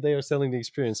why they are selling the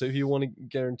experience. So if you want to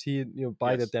guarantee it,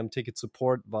 buy that damn ticket.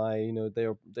 Support Vi.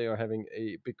 They are having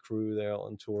a big crew there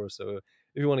on tour. So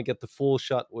if you want to get the full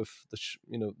shot with the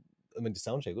the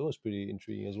sound check, that was pretty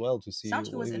intriguing as well to see. Sound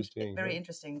check was doing, very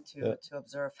interesting to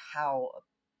observe how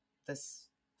this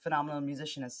phenomenal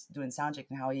musician is doing sound check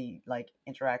and how he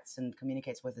interacts and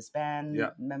communicates with his band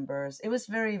members. It was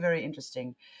very, very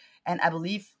interesting. And I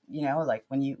believe,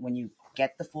 when you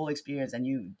get the full experience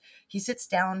and he sits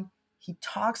down, he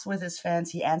talks with his fans,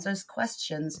 he answers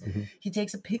questions, he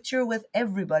takes a picture with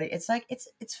everybody. It's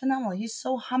it's phenomenal. He's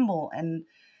so humble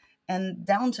and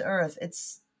down to earth.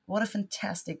 What a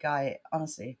fantastic guy,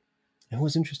 honestly. It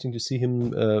was interesting to see him,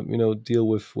 deal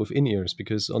with in-ears,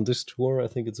 because on this tour, I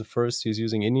think it's the first he's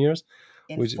using in-ears.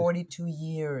 In 42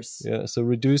 years. Yeah, so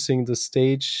reducing the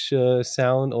stage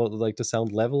sound, or the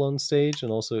sound level on stage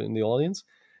and also in the audience.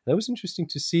 That was interesting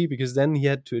to see, because then he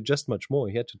had to adjust much more.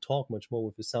 He had to talk much more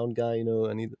with the sound guy,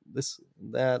 and this,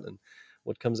 that, and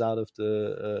what comes out of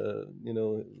the,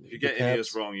 If you get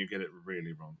in-ears wrong, you get it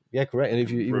really wrong. Yeah, correct. And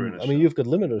if you've got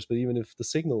limiters, but even if the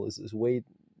signal is way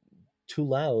too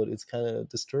loud, it's kind of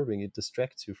disturbing. It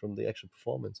distracts you from the actual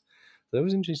performance. So that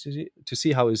was interesting to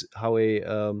see how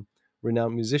a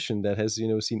renowned musician that has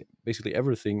seen basically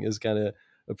everything is kind of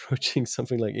approaching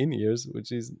something like in-ears, which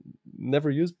he's never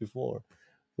used before.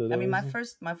 So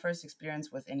my first experience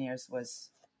with in-ears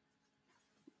was,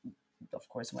 of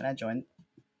course, when I joined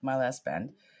my last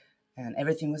band, and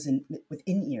everything was with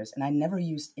in-ears, and I never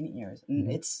used in-ears,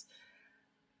 and it's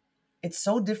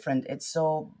so different. It's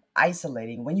so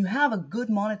isolating when you have a good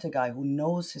monitor guy who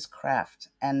knows his craft,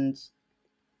 and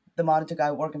the monitor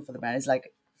guy working for the band is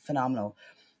phenomenal,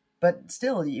 but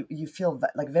still you feel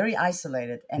very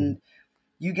isolated, and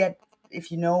you get,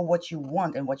 if you know what you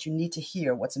want and what you need to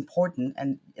hear, what's important,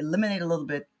 and eliminate a little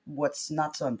bit what's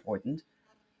not so important.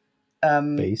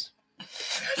 Bass.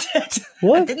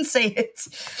 What? I didn't say it.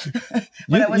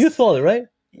 You thought it, right?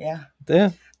 Yeah.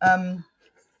 Yeah.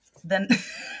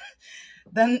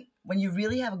 Then when you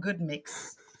really have a good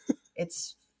mix,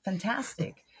 it's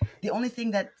fantastic. The only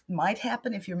thing that might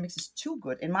happen if your mix is too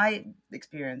good, in my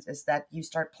experience, is that you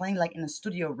start playing like in a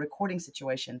studio recording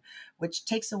situation, which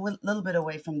takes a little bit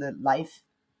away from the live,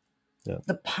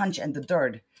 the punch and the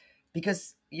dirt,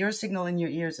 because your signal in your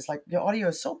ears is like, your audio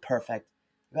is so perfect.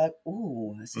 You're like,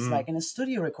 ooh, this is like in a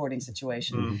studio recording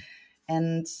situation.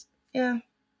 And yeah,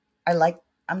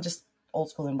 I'm just old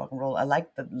school in rock and roll. I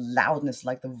like the loudness,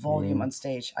 like the volume on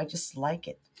stage. I just like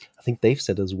it. I think Dave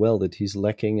said as well that he's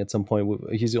lacking at some point.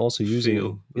 He's also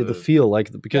using the feel. feel,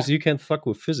 like, because you can't fuck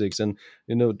with physics, and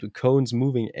the cones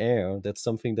moving air. That's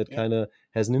something that kind of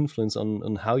has an influence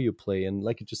on how you play. And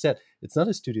like you just said, it's not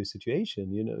a studio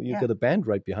situation. You've got a band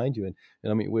right behind you, and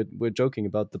I mean we're joking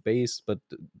about the bass, but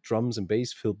the drums and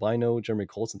bass, Phil Bino, Jeremy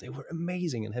Colson, they were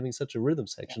amazing, and having such a rhythm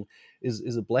section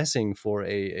is a blessing for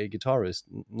a guitarist,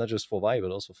 not just for Vi, but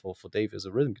also for Dave as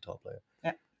a rhythm guitar player.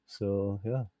 Yeah. So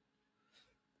yeah.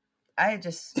 I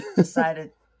just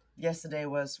decided yesterday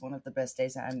was one of the best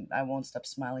days, and I won't stop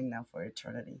smiling now for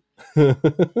eternity.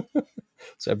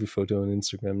 So every photo on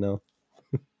Instagram now.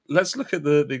 Let's look at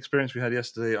the experience we had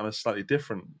yesterday on a slightly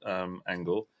different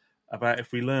angle. About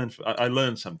if we learned, I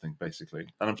learned something basically,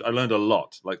 and I learned a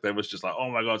lot. Like, there was just like,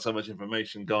 oh my god, so much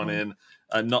information gone in,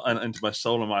 and into my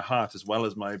soul and my heart, as well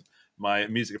as my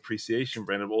music appreciation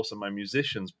brain, and also my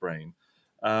musician's brain.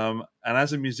 And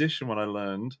as a musician, what I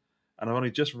learned, and I've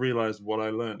only just realized what I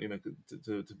learned,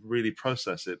 to really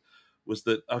process it, was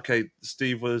that, okay,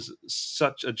 Steve was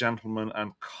such a gentleman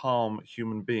and calm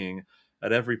human being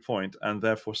at every point, and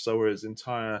therefore so were his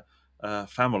entire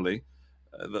family,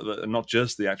 not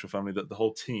just the actual family, the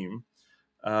whole team.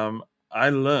 I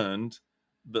learned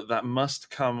that must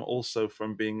come also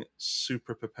from being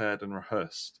super prepared and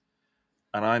rehearsed.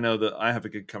 And I know that I have a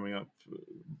gig coming up,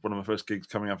 one of my first gigs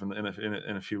coming up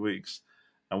in a few weeks,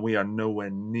 and we are nowhere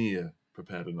near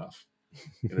prepared enough.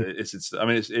 It is. I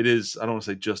don't want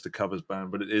to say just a covers band,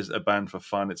 but it is a band for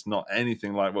fun. It's not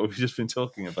anything like what we've just been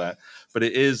talking about, but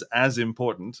it is as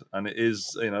important. And it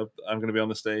is, I'm going to be on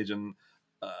the stage and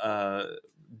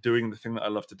doing the thing that I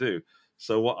love to do.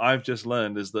 So what I've just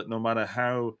learned is that no matter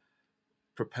how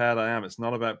prepared I am, it's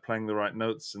not about playing the right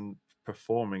notes and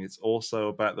performing. It's also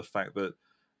about the fact that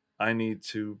I need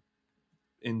to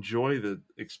enjoy the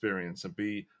experience and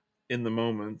be in the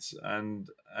moment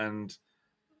and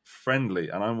friendly.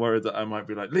 And I'm worried that I might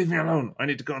be like, leave me alone, I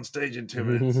need to go on stage in 2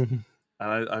 minutes.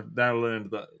 And I've now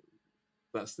learned that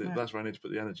that's where I need to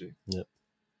put the energy. Yep.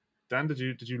 Dan, did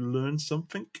you learn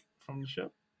something from the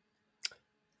show?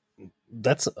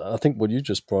 That's, I think what you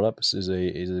just brought up is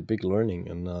a big learning,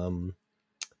 and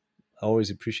I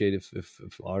always appreciate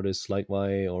if artists like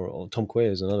Vi or Tom Quay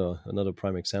is another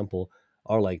prime example,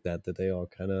 are like that they are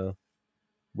kind of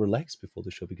relaxed before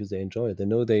the show because they enjoy it. They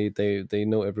know they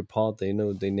know every part. They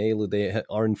know they nail it. They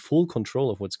are in full control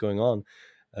of what's going on,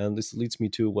 and this leads me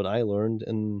to what I learned.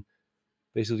 And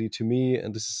basically, to me,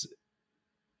 and this is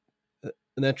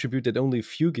an attribute that only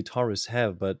few guitarists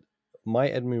have, but my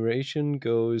admiration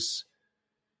goes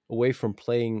away from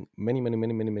playing many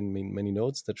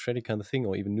notes, that shreddy kind of thing,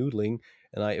 or even noodling,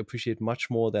 and I appreciate much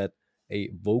more that a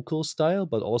vocal style,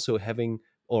 but also having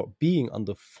or being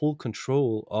under full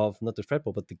control of not the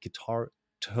fretboard but the guitar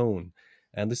tone.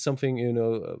 And this is something,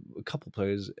 a couple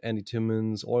players, Andy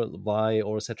Timmons or Vi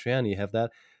or Satriani, have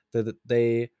that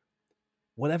they,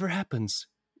 whatever happens,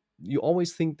 you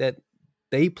always think that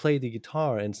they play the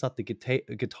guitar and it's not the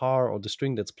guitar or the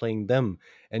string that's playing them.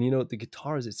 And the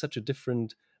guitar is such a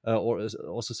different or is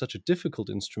also such a difficult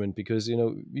instrument, because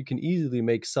you can easily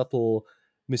make subtle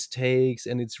mistakes,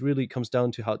 and it's really comes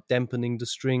down to how dampening the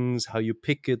strings, how you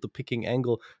pick it, the picking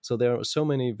angle. So there are so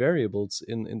many variables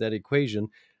in that equation.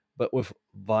 But with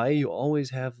Vi, you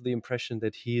always have the impression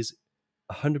that he is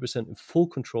 100% in full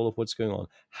control of what's going on,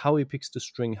 how he picks the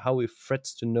string, how he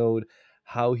frets the note,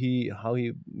 how he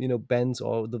bends,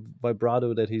 or the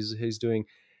vibrato that he's doing.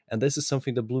 And this is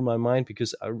something that blew my mind,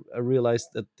 because I realized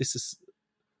that this is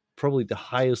probably the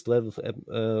highest level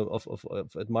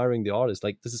of admiring the artist.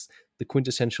 Like, this is the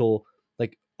quintessential,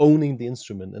 like, owning the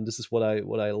instrument, and this is what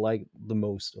I like the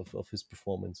most of his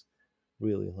performance.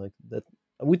 Really, like that.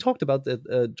 We talked about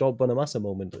that Joel Bonamassa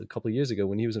moment a couple of years ago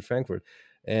when he was in Frankfurt,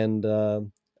 and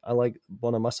I like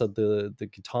Bonamassa, the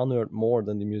guitar nerd, more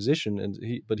than the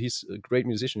musician. But he's a great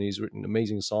musician. He's written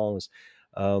amazing songs,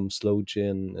 Slow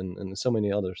Gin and so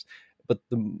many others. But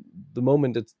the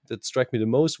moment that struck me the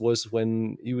most was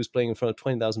when he was playing in front of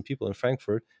 20,000 people in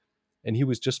Frankfurt, and he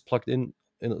was just plugged in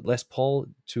a Les Paul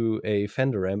to a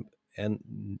Fender amp,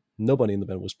 and nobody in the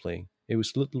band was playing. He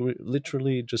was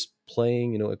literally just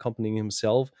playing, accompanying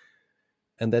himself.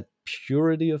 And that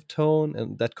purity of tone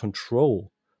and that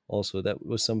control also, that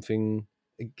was something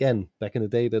again back in the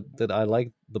day that I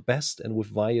liked the best. And with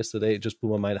Vi yesterday, it just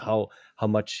blew my mind how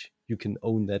much you can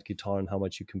own that guitar and how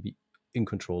much you can be in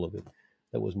control of it.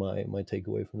 That was my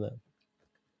takeaway from that.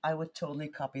 I would totally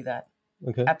copy that.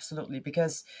 Okay. Absolutely,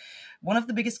 because one of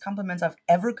the biggest compliments I've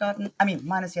ever gotten, I mean,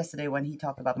 minus yesterday when he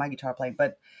talked about my guitar playing,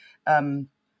 but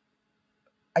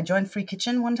I joined Free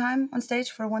Kitchen one time on stage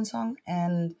for one song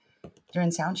and during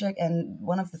soundcheck, and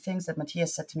one of the things that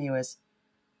Matthias said to me was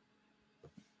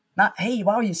not, hey,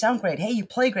 wow, you sound great, hey, you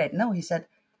play great. No, he said,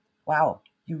 wow,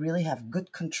 you really have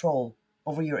good control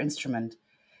over your instrument.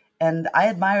 And I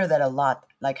admire that a lot,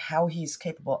 like how he's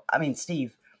capable, I mean,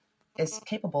 Steve is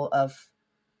capable of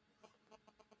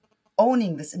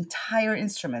owning this entire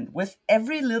instrument with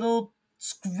every little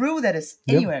screw that is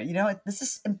anywhere. You know, this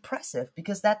is impressive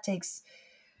because that takes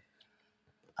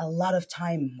a lot of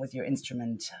time with your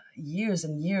instrument, years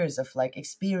and years of like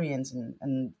experience,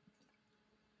 and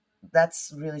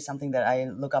that's really something that I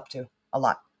look up to a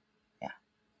lot. Yeah.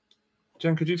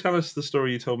 Jen, could you tell us the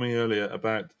story you told me earlier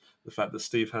about the fact that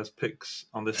Steve has picks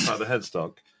on this side of the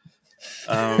headstock?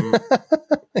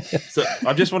 So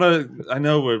I just want to, I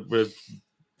know we're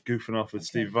goofing off with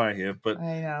Steve Vai here, but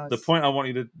I know, the point I want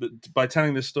you to, by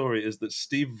telling this story, is that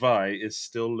Steve Vai is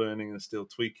still learning and still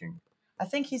tweaking. I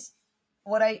think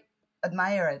what I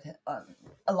admire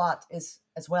a lot is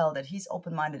as well that he's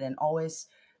open-minded and always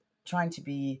trying to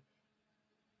be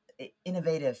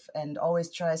innovative and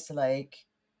always tries to like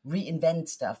reinvent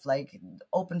stuff, like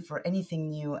open for anything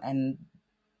new, and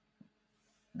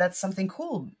that's something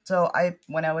cool. So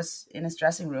when I was in his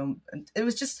dressing room, it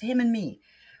was just him and me,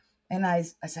 and I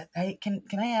said, hey, can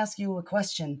I ask you a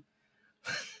question?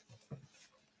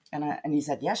 and he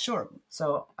said, yeah, sure.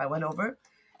 So I went over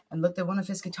and looked at one of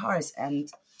his guitars, and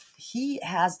he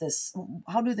has this,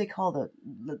 how do they call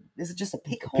is it just a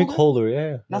pick holder? Pick holder,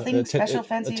 yeah. Nothing special,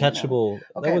 fancy? Attachable. No.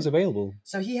 Okay. That was available.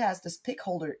 So he has this pick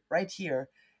holder right here,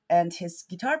 and his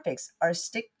guitar picks are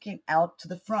sticking out to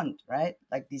the front, right?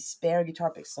 Like these spare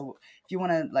guitar picks. So if you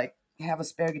want to like have a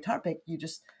spare guitar pick, you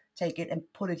just take it and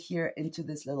put it here into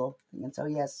this little thing. And so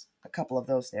he has a couple of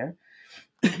those there.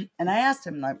 And I asked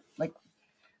him, like,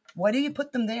 why do you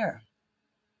put them there?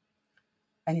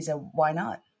 And he said, why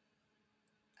not?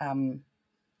 And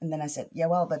then I said, yeah,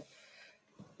 well, but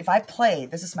if I play,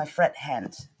 this is my fret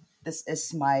hand. This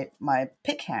is my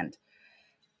pick hand.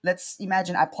 Let's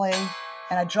imagine I play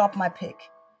and I drop my pick.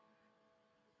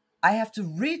 I have to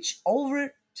reach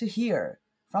over to here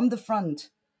from the front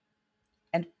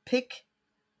and pick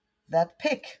that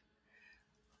pick.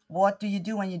 What do you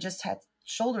do when you just had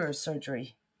shoulder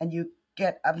surgery and you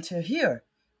get up to here?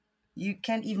 You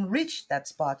can't even reach that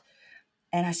spot.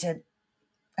 And I said,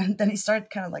 and then he started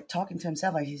kind of like talking to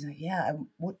himself. Like he's like, yeah, I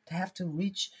would have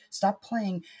to stop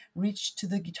playing, reach to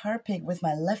the guitar pick with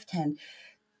my left hand,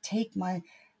 take my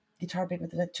guitar pick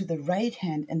to the right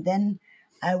hand, and then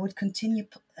I would continue.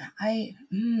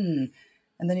 And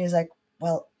then he was like,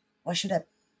 well, where should I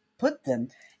put them?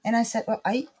 And I said, well,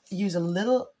 I use a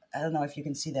little, I don't know if you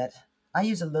can see that. I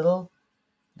use a little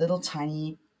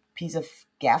tiny piece of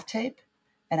gaff tape,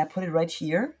 and I put it right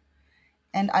here.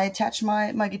 And I attach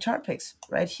my guitar picks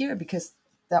right here because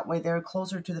that way they're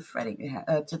closer to the fretting,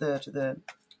 to the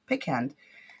pick hand.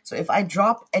 So if I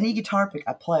drop any guitar pick,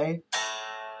 I play,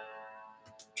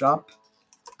 drop,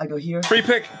 I go here. Free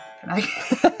pick. And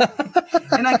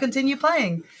I continue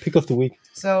playing. Pick of the week.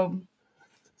 So,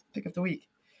 pick of the week.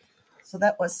 So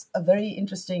that was a very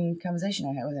interesting conversation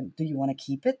I had with him. Do you want to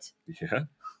keep it? Yeah.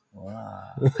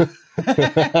 Wow.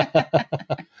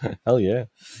 Hell yeah.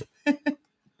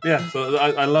 Yeah, so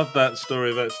I love that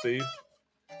story about Steve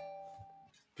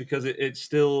because it's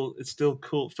still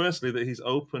cool. Firstly, that he's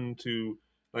open to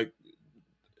like,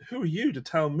 who are you to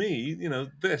tell me,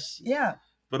 this? Yeah.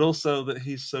 But also that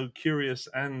he's so curious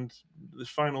and the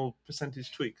final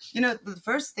percentage tweaks. The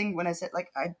first thing when I said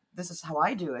like, this is how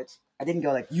I do it. I didn't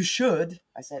go like, you should.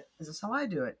 I said, this is how I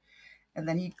do it. And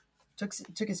then he took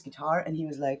his guitar and he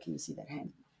was like, can you see that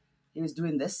hand? He was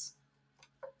doing this,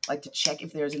 like to check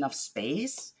if there's enough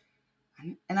space.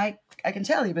 And I can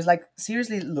tell he was like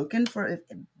seriously looking for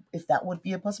if that would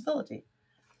be a possibility.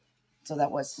 So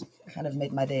that was kind of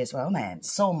made my day as well. Man,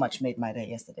 so much made my day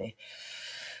yesterday.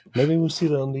 Maybe we'll see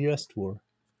that on the US tour,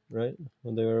 right?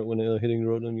 When they were hitting the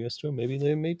road on the US tour, maybe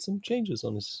they made some changes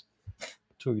on his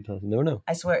tour guitar. You never know.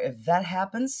 I swear, if that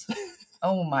happens,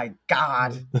 oh my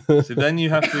God. So then you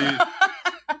have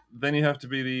to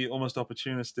be the almost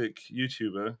opportunistic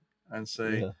YouTuber and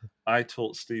say, I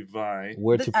taught Steve Vai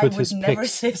where to put his picks. I would never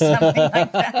say something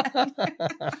like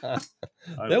that.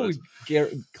 That would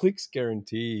clicks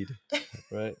guaranteed,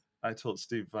 right? I taught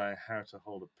Steve Vai how to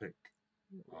hold a pick.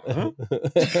 Huh?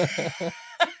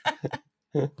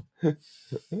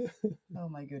 Oh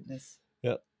my goodness.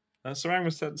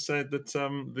 Sarang said that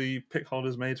the pick holder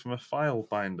is made from a file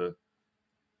binder.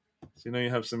 So you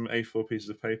have some A4 pieces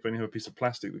of paper and you have a piece of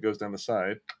plastic that goes down the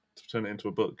side to turn it into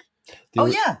a book. Oh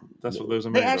yeah, That's what those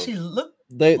are they made actually of. look.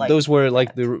 Those were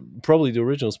like that. probably the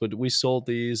originals, but we sold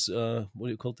these. What do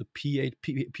you call it? The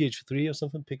PH3 or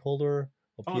something? Pick holder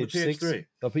or Oh, the PH6? PH3.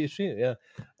 Oh, PH3, yeah.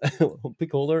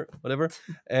 Pick holder, whatever.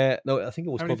 No, I think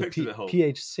it was How many called picks did it hold?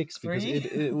 PH6 because Three?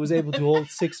 it was able to hold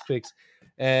 6 picks,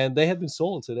 and they had been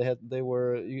sold. So they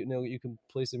were you can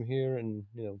place them here and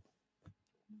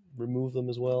remove them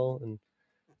as well, and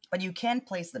But you can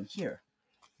place them here.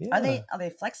 yeah. Are they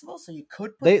flexible? So you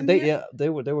could put them here? They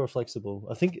were flexible.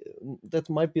 I think that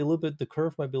might be a little bit, the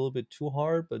curve might be a little bit too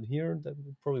hard, but here that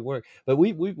would probably work. But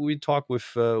we talked with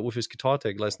his guitar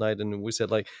tech last night, and we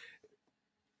said like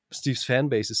Steve's fan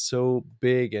base is so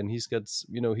big, and he's got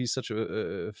he's such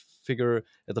a figure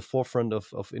at the forefront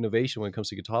of innovation when it comes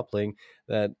to guitar playing,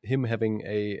 that him having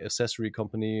a accessory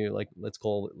company like let's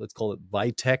call it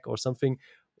Vitech or something,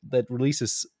 that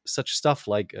releases such stuff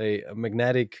like a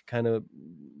magnetic kind of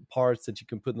parts that you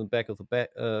can put in the back of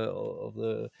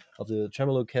the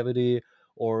tremolo cavity,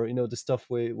 or the stuff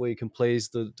where you can place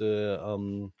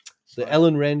the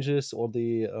Allen wrenches, or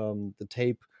the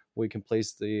tape where you can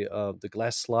place the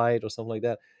glass slide or something like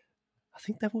that. I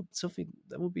think that would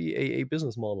be a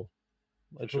business model.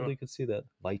 I totally could see that.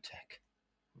 Vitech.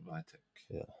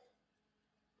 Yeah.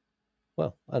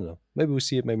 Well, I don't know. Maybe we'll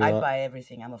see it. Maybe I'd not. buy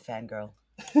everything. I'm a fangirl.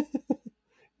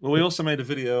 Well, we also made a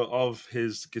video of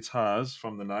his guitars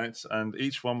from the night, and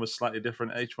each one was slightly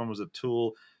different. Each one was a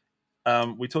tool.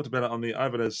 We talked about it on the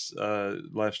Ibanez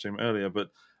live stream earlier, but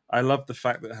I loved the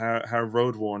fact that how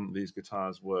road worn these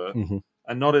guitars were,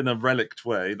 and not in a relict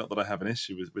way. Not that I have an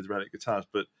issue with relic guitars,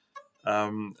 but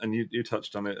and you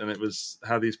touched on it, and it was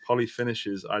how these poly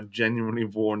finishes are genuinely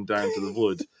worn down to the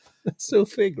wood. That's so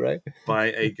thick, right?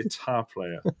 By a guitar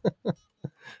player.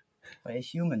 By a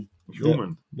human.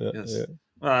 Yes. Yeah.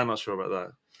 Well, I'm not sure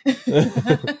about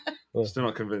that. Still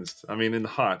not convinced. I mean, in the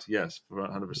heart, yes,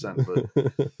 100%, but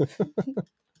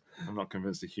I'm not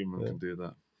convinced a human can do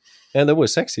that. And that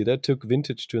was sexy. That took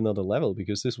vintage to another level,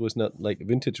 because this was not like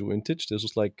vintage. This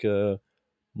was like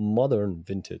modern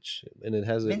vintage, and it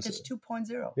has vintage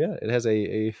 2.0. Yeah, it has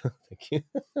a thank you.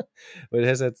 But it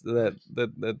has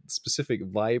that specific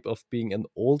vibe of being an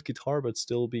old guitar, but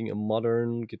still being a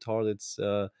modern guitar that's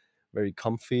very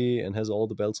comfy and has all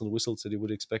the bells and whistles that you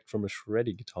would expect from a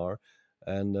shreddy guitar.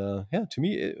 And to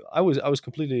me, I was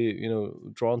completely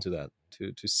drawn to that,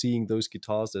 to seeing those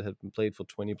guitars that had been played for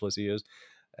 20 plus years,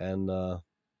 and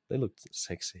they looked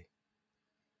sexy.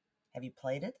 Have you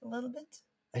played it a little bit?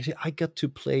 Actually, I got to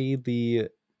play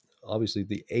obviously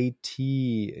the AT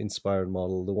inspired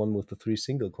model, the one with the 3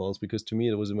 single coils, because to me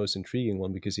it was the most intriguing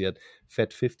one, because he had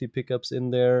Fat 50 pickups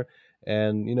in there,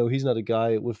 and he's not a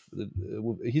guy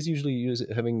he's usually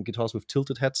having guitars with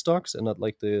tilted headstocks and not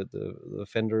like the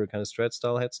Fender kind of Strat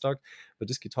style headstock. But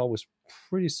this guitar was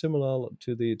pretty similar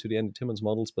to the Andy Timmons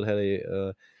models, but had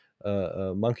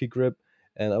a monkey grip.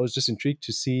 And I was just intrigued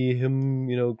to see him,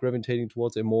 gravitating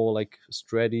towards a more like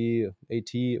Straddy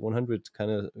AT 100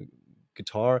 kind of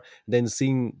guitar. And then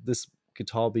seeing this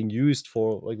guitar being used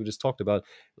for, like we just talked about,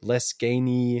 less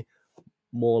gainy,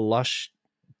 more lush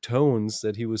tones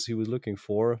that he was looking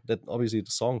for, that obviously the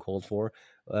song called for,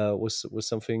 was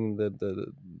something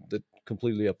that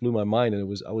completely blew my mind. And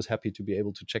I was happy to be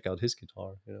able to check out his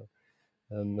guitar.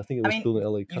 And I think it was built in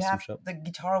LA custom shop. The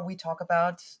guitar we talk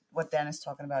about, what Dan is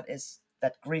talking about, is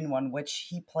that green one, which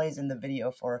he plays in the video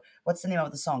for, what's the name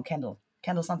of the song? Kendall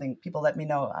something. People let me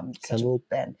know. I'm such a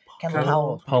band.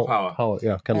 Kendall Power.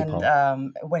 Yeah, Kendall Power.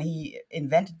 And when he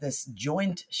invented this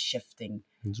joint shifting,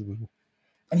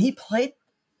 and he played,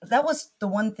 that was the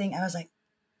one thing I was like,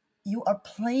 you are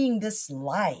playing this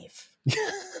live.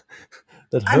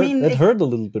 That hurt a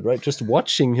little bit, right? Just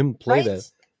watching him play that.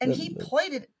 And he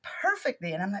played it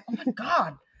perfectly, and I'm like, oh my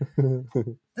God,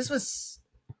 this was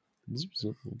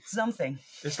something.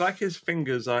 It's like his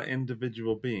fingers are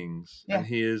individual beings, and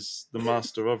he is the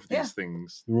master of these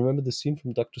things. You remember the scene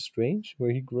from Doctor Strange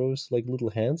where he grows like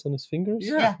little hands on his fingers?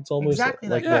 Yeah, it's almost exactly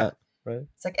like that, right?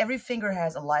 It's like every finger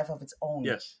has a life of its own.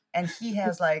 Yes. And he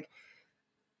has like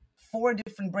 4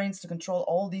 different brains to control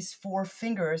all these 4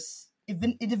 fingers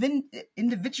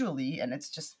individually, and it's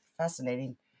just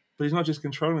fascinating. But he's not just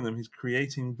controlling them, he's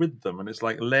creating with them, and it's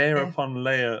like layer upon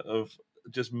layer of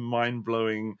just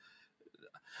mind-blowing.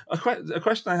 A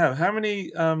question I have: how many,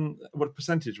 what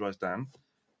percentage-wise, Dan,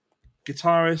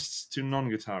 guitarists to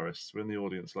non-guitarists were in the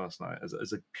audience last night,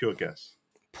 as a pure guess?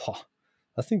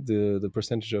 I think the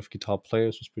percentage of guitar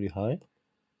players was pretty high.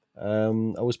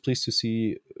 I was pleased to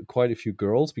see quite a few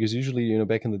girls, because usually,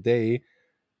 back in the day,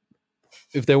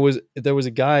 if there was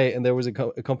a guy and there was a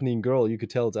accompanying girl, you could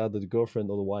tell it's either the girlfriend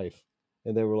or the wife,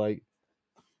 and they were like,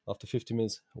 after 50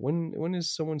 minutes, when is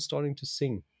someone starting to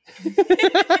sing?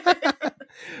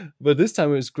 But this time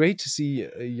it was great to see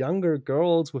younger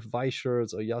girls with Vice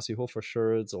shirts or Yassi Hofer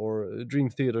shirts or Dream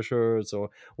Theater shirts or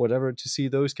whatever, to see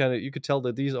those kind of, you could tell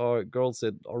that these are girls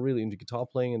that are really into guitar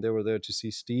playing, and they were there to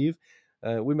see Steve.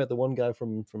 We met the one guy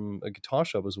from a guitar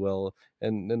shop as well,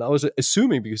 and I was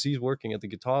assuming, because he's working at the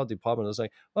guitar department, I was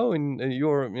like, oh, and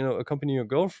you're accompanying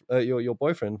your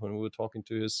boyfriend, when we were talking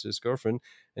to his girlfriend,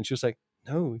 and she was like,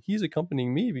 no, he's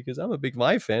accompanying me because I'm a big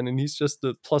Vibe fan, and he's just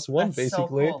the plus one. That's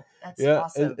basically. so cool. That's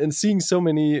awesome. And seeing so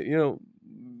many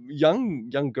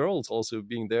young girls also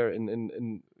being there,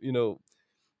 and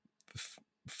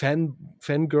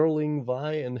fangirling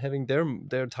Vi and having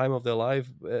their time of their life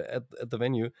at the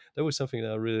venue. That was something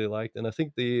that I really liked, and I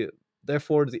think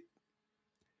therefore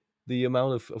the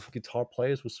amount of guitar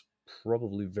players was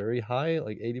probably very high,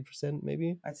 like 80%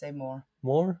 maybe. I'd say more.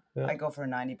 Yeah. I go for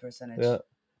 90%. Yeah.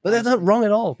 But that's not wrong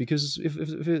at all, because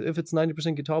if it's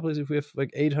 90% guitar players, if we have like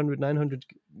 800, 900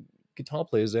 guitar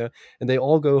players there, and they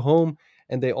all go home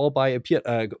and they all buy a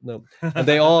and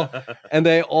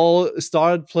they all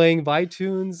start playing Vi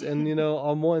tunes, and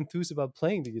are more enthused about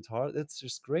playing the guitar, that's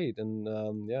just great. And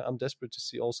I'm desperate to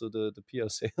see also the PR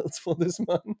sales for this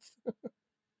month.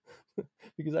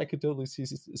 Because I could totally see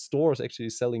stores actually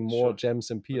selling more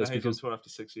gems and PRs, because tour after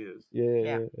 6 years.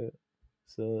 Yeah.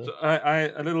 So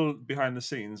I a little behind the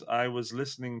scenes, I was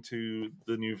listening to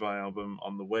the new Vi album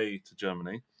on the way to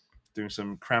Germany, doing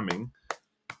some cramming.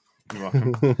 You're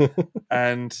welcome.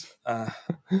 And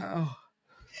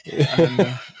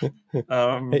hey,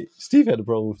 Steve had a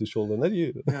problem with the shoulder, not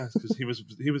you. Yeah, because he was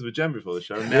with Jem before the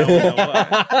show. Now we know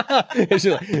why. She's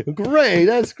like, great,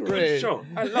 that's great. Good show.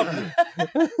 I love it.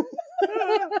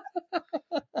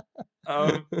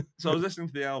 So I was listening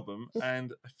to the album,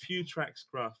 and a few tracks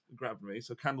grabbed me.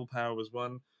 So Candle Power was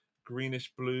one,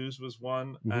 Greenish Blues was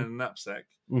one, and Knapsack.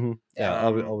 Mm-hmm. Yeah,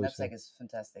 always. Knapsack is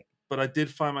fantastic. But I did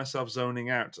find myself zoning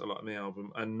out a lot on the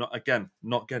album, and not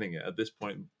getting it at this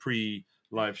point,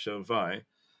 pre-live show Vi.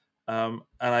 And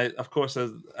I, of course,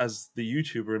 as the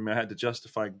YouTuber in me, I had to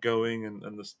justify going and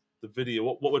the video.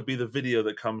 What would be the video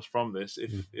that comes from this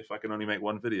if I can only make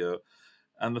one video?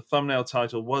 And the thumbnail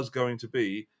title was going to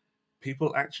be,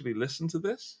 "People actually listen to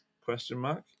this?" ?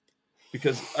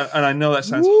 Because, and I know that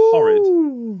sounds horrid,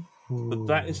 but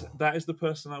that is the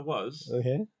person I was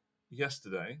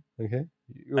yesterday. Okay.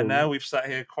 And now we've sat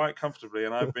here quite comfortably,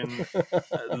 and I've been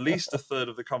at least a third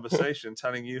of the conversation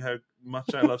telling you how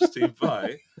much I love Steve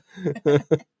Vai,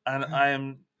 and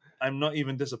I'm not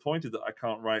even disappointed that I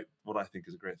can't write what I think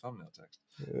is a great thumbnail text,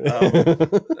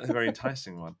 a very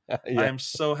enticing one. Yeah. I am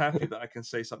so happy that I can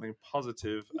say something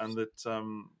positive, and that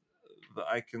that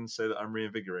I can say that I'm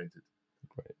reinvigorated.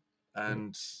 Great.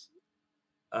 And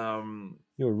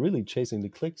you're really chasing the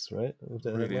clicks, right? I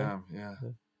really am. Yeah.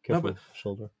 Careful,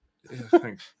 shoulder. Yeah,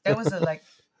 thanks. That was still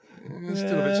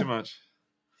a bit too much.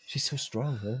 She's so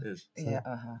strong, huh? It is. Yeah.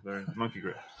 Very monkey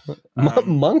grip.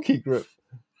 Monkey grip.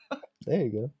 There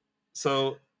you go.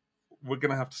 So we're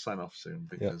gonna have to sign off soon,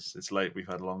 because it's late. We've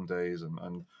had long days,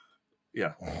 and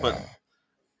yeah. But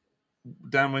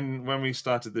Dan, when we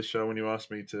started this show, when you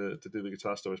asked me to do the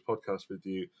Guitar Stories podcast with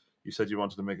you, you said you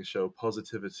wanted to make a show of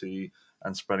positivity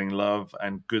and spreading love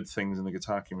and good things in the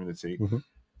guitar community. Mm-hmm.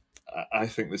 I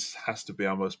think this has to be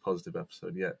our most positive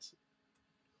episode yet.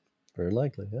 Very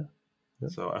likely, yeah.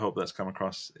 So I hope that's come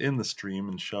across in the stream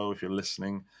and show if you're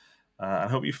listening. I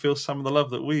hope you feel some of the love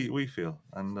that we feel.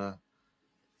 And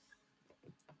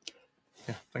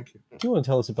thank you. Do you want to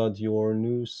tell us about your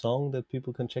new song that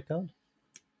people can check out?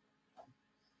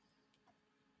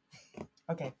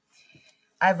 Okay.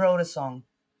 I wrote a song.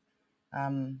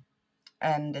 And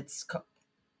it's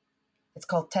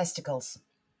called Testicles.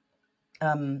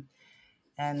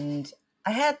 And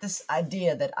I had this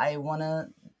idea that I want to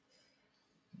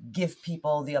give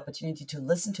people the opportunity to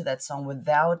listen to that song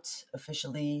without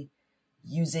officially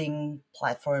using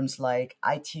platforms like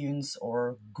iTunes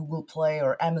or Google Play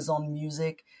or Amazon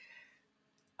Music.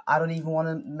 I don't even want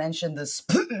to mention this.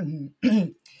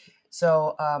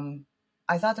 So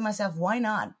I thought to myself, why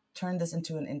not turn this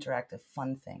into an interactive,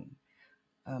 fun thing?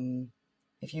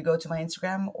 If you go to my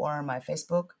Instagram or my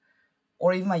Facebook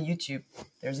or even my YouTube,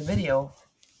 there's a video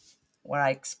where I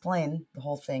explain the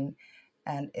whole thing,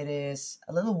 and it is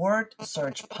a little word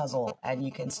search puzzle, and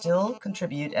you can still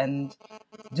contribute and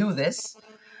do this.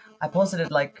 I posted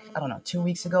it 2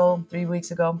 weeks ago, 3 weeks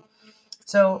ago,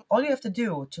 So all you have to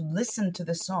do to listen to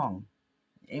the song,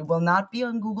 it will not be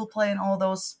on Google Play and all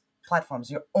those platforms.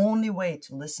 Your only way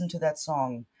to listen to that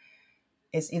song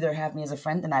is either have me as a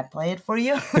friend and I play it for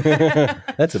you,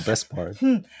 That's the best part.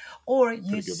 or you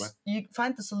Pretty good, man. you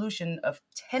find the solution of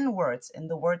 10 words in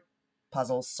the word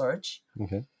puzzle search,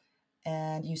 Okay.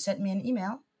 and you send me an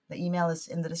email. The email is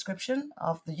in the description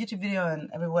of the YouTube video and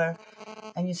everywhere.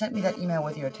 And you send me that email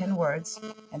with your 10 words,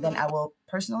 and then I will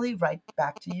personally write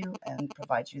back to you and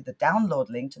provide you the download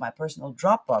link to my personal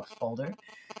Dropbox folder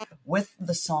with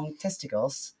the song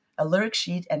Testicles, a lyric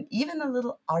sheet, and even a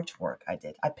little artwork I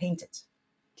did. I painted.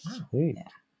 Sweet. Yeah.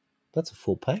 That's a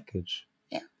full package.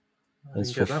 Yeah. And it's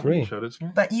I didn't for get that when you free. showed it to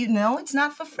me. But you know it's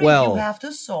not for free. Well, you have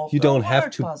to solve You the don't have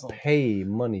word to puzzle. pay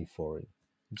money for it.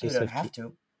 You don't have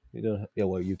to. You don't. Yeah,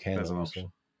 well, you can. There's an obviously.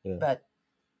 option. Yeah. But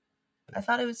I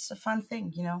thought it was a fun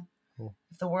thing, you know. Cool.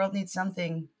 If the world needs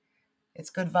something, it's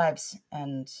good vibes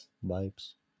and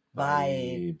Vibes.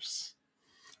 vibes.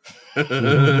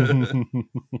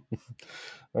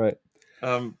 All right.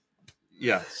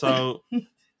 Yeah, so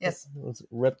Yes. Let's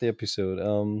wrap the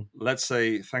episode. let's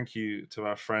say thank you to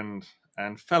our friend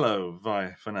and fellow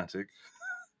Vi fanatic.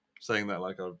 Saying that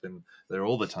like I've been there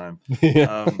all the time.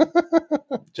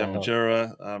 Gemma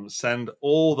Jura, send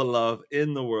all the love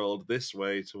in the world this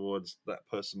way towards that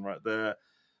person right there,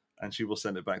 and she will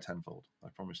send it back tenfold. I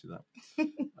promise you that.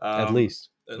 At least.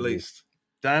 At least.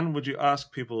 Dan, would you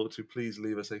ask people to please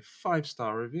leave us a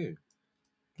 5-star review?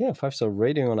 Yeah, 5-star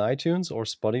rating on iTunes or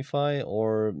Spotify,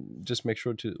 or just make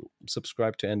sure to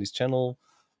subscribe to Andy's channel,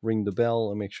 ring the bell,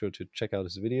 and make sure to check out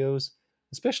his videos.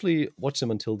 Especially watch them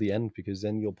until the end, because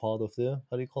then you're part of the,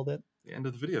 how do you call that? The end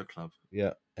of the video club.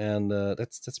 Yeah, and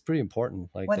that's pretty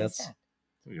important. Like What is that's that?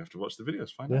 You have to watch the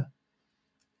videos, find Yeah. out.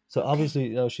 so obviously,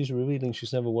 you know, she's revealing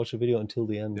she's never watched a video until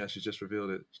the end. Yeah, she just revealed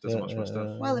it. She doesn't watch my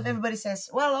stuff. Well, if everybody says,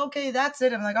 well, okay, that's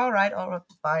it, I'm like, all right,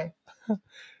 bye.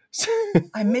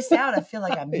 I missed out. I feel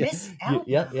like I missed out.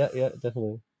 Yeah,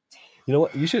 definitely. You know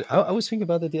what? You should. I was thinking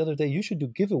about that the other day. You should do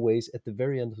giveaways at the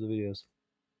very end of the videos,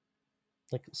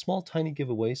 like small, tiny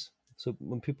giveaways. So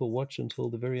when people watch until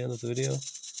the very end of the video,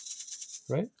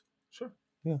 right? Sure.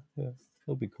 Yeah,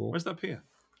 that'll be cool. Where's that Pia?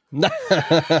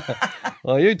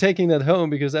 Well, you're taking that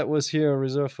home because that was here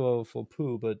reserved for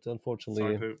Pooh, but unfortunately,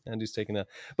 Sorry, Pooh. Andy's taking that.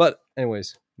 But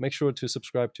anyways, make sure to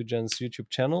subscribe to Jen's YouTube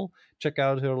channel. Check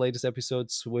out her latest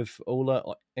episodes with Ola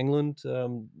England,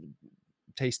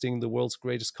 tasting the world's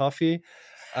greatest coffee.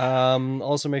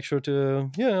 Also, make sure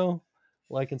to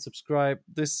like and subscribe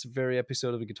this very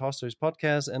episode of the Guitar Stories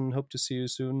podcast, and hope to see you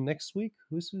soon next week.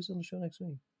 Who's on the show next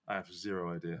week? I have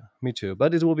zero idea. Me too.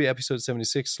 But it will be episode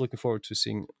 76. Looking forward to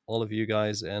seeing all of you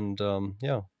guys. And I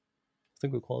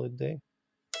think we'll call it a day.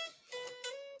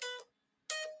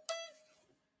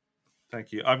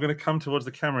 Thank you. I'm going to come towards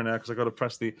the camera now because I've got to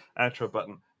press the outro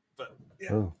button. But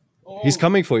yeah. Oh. He's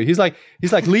coming for you. He's like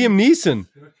Liam Neeson.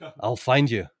 I'll find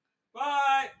you.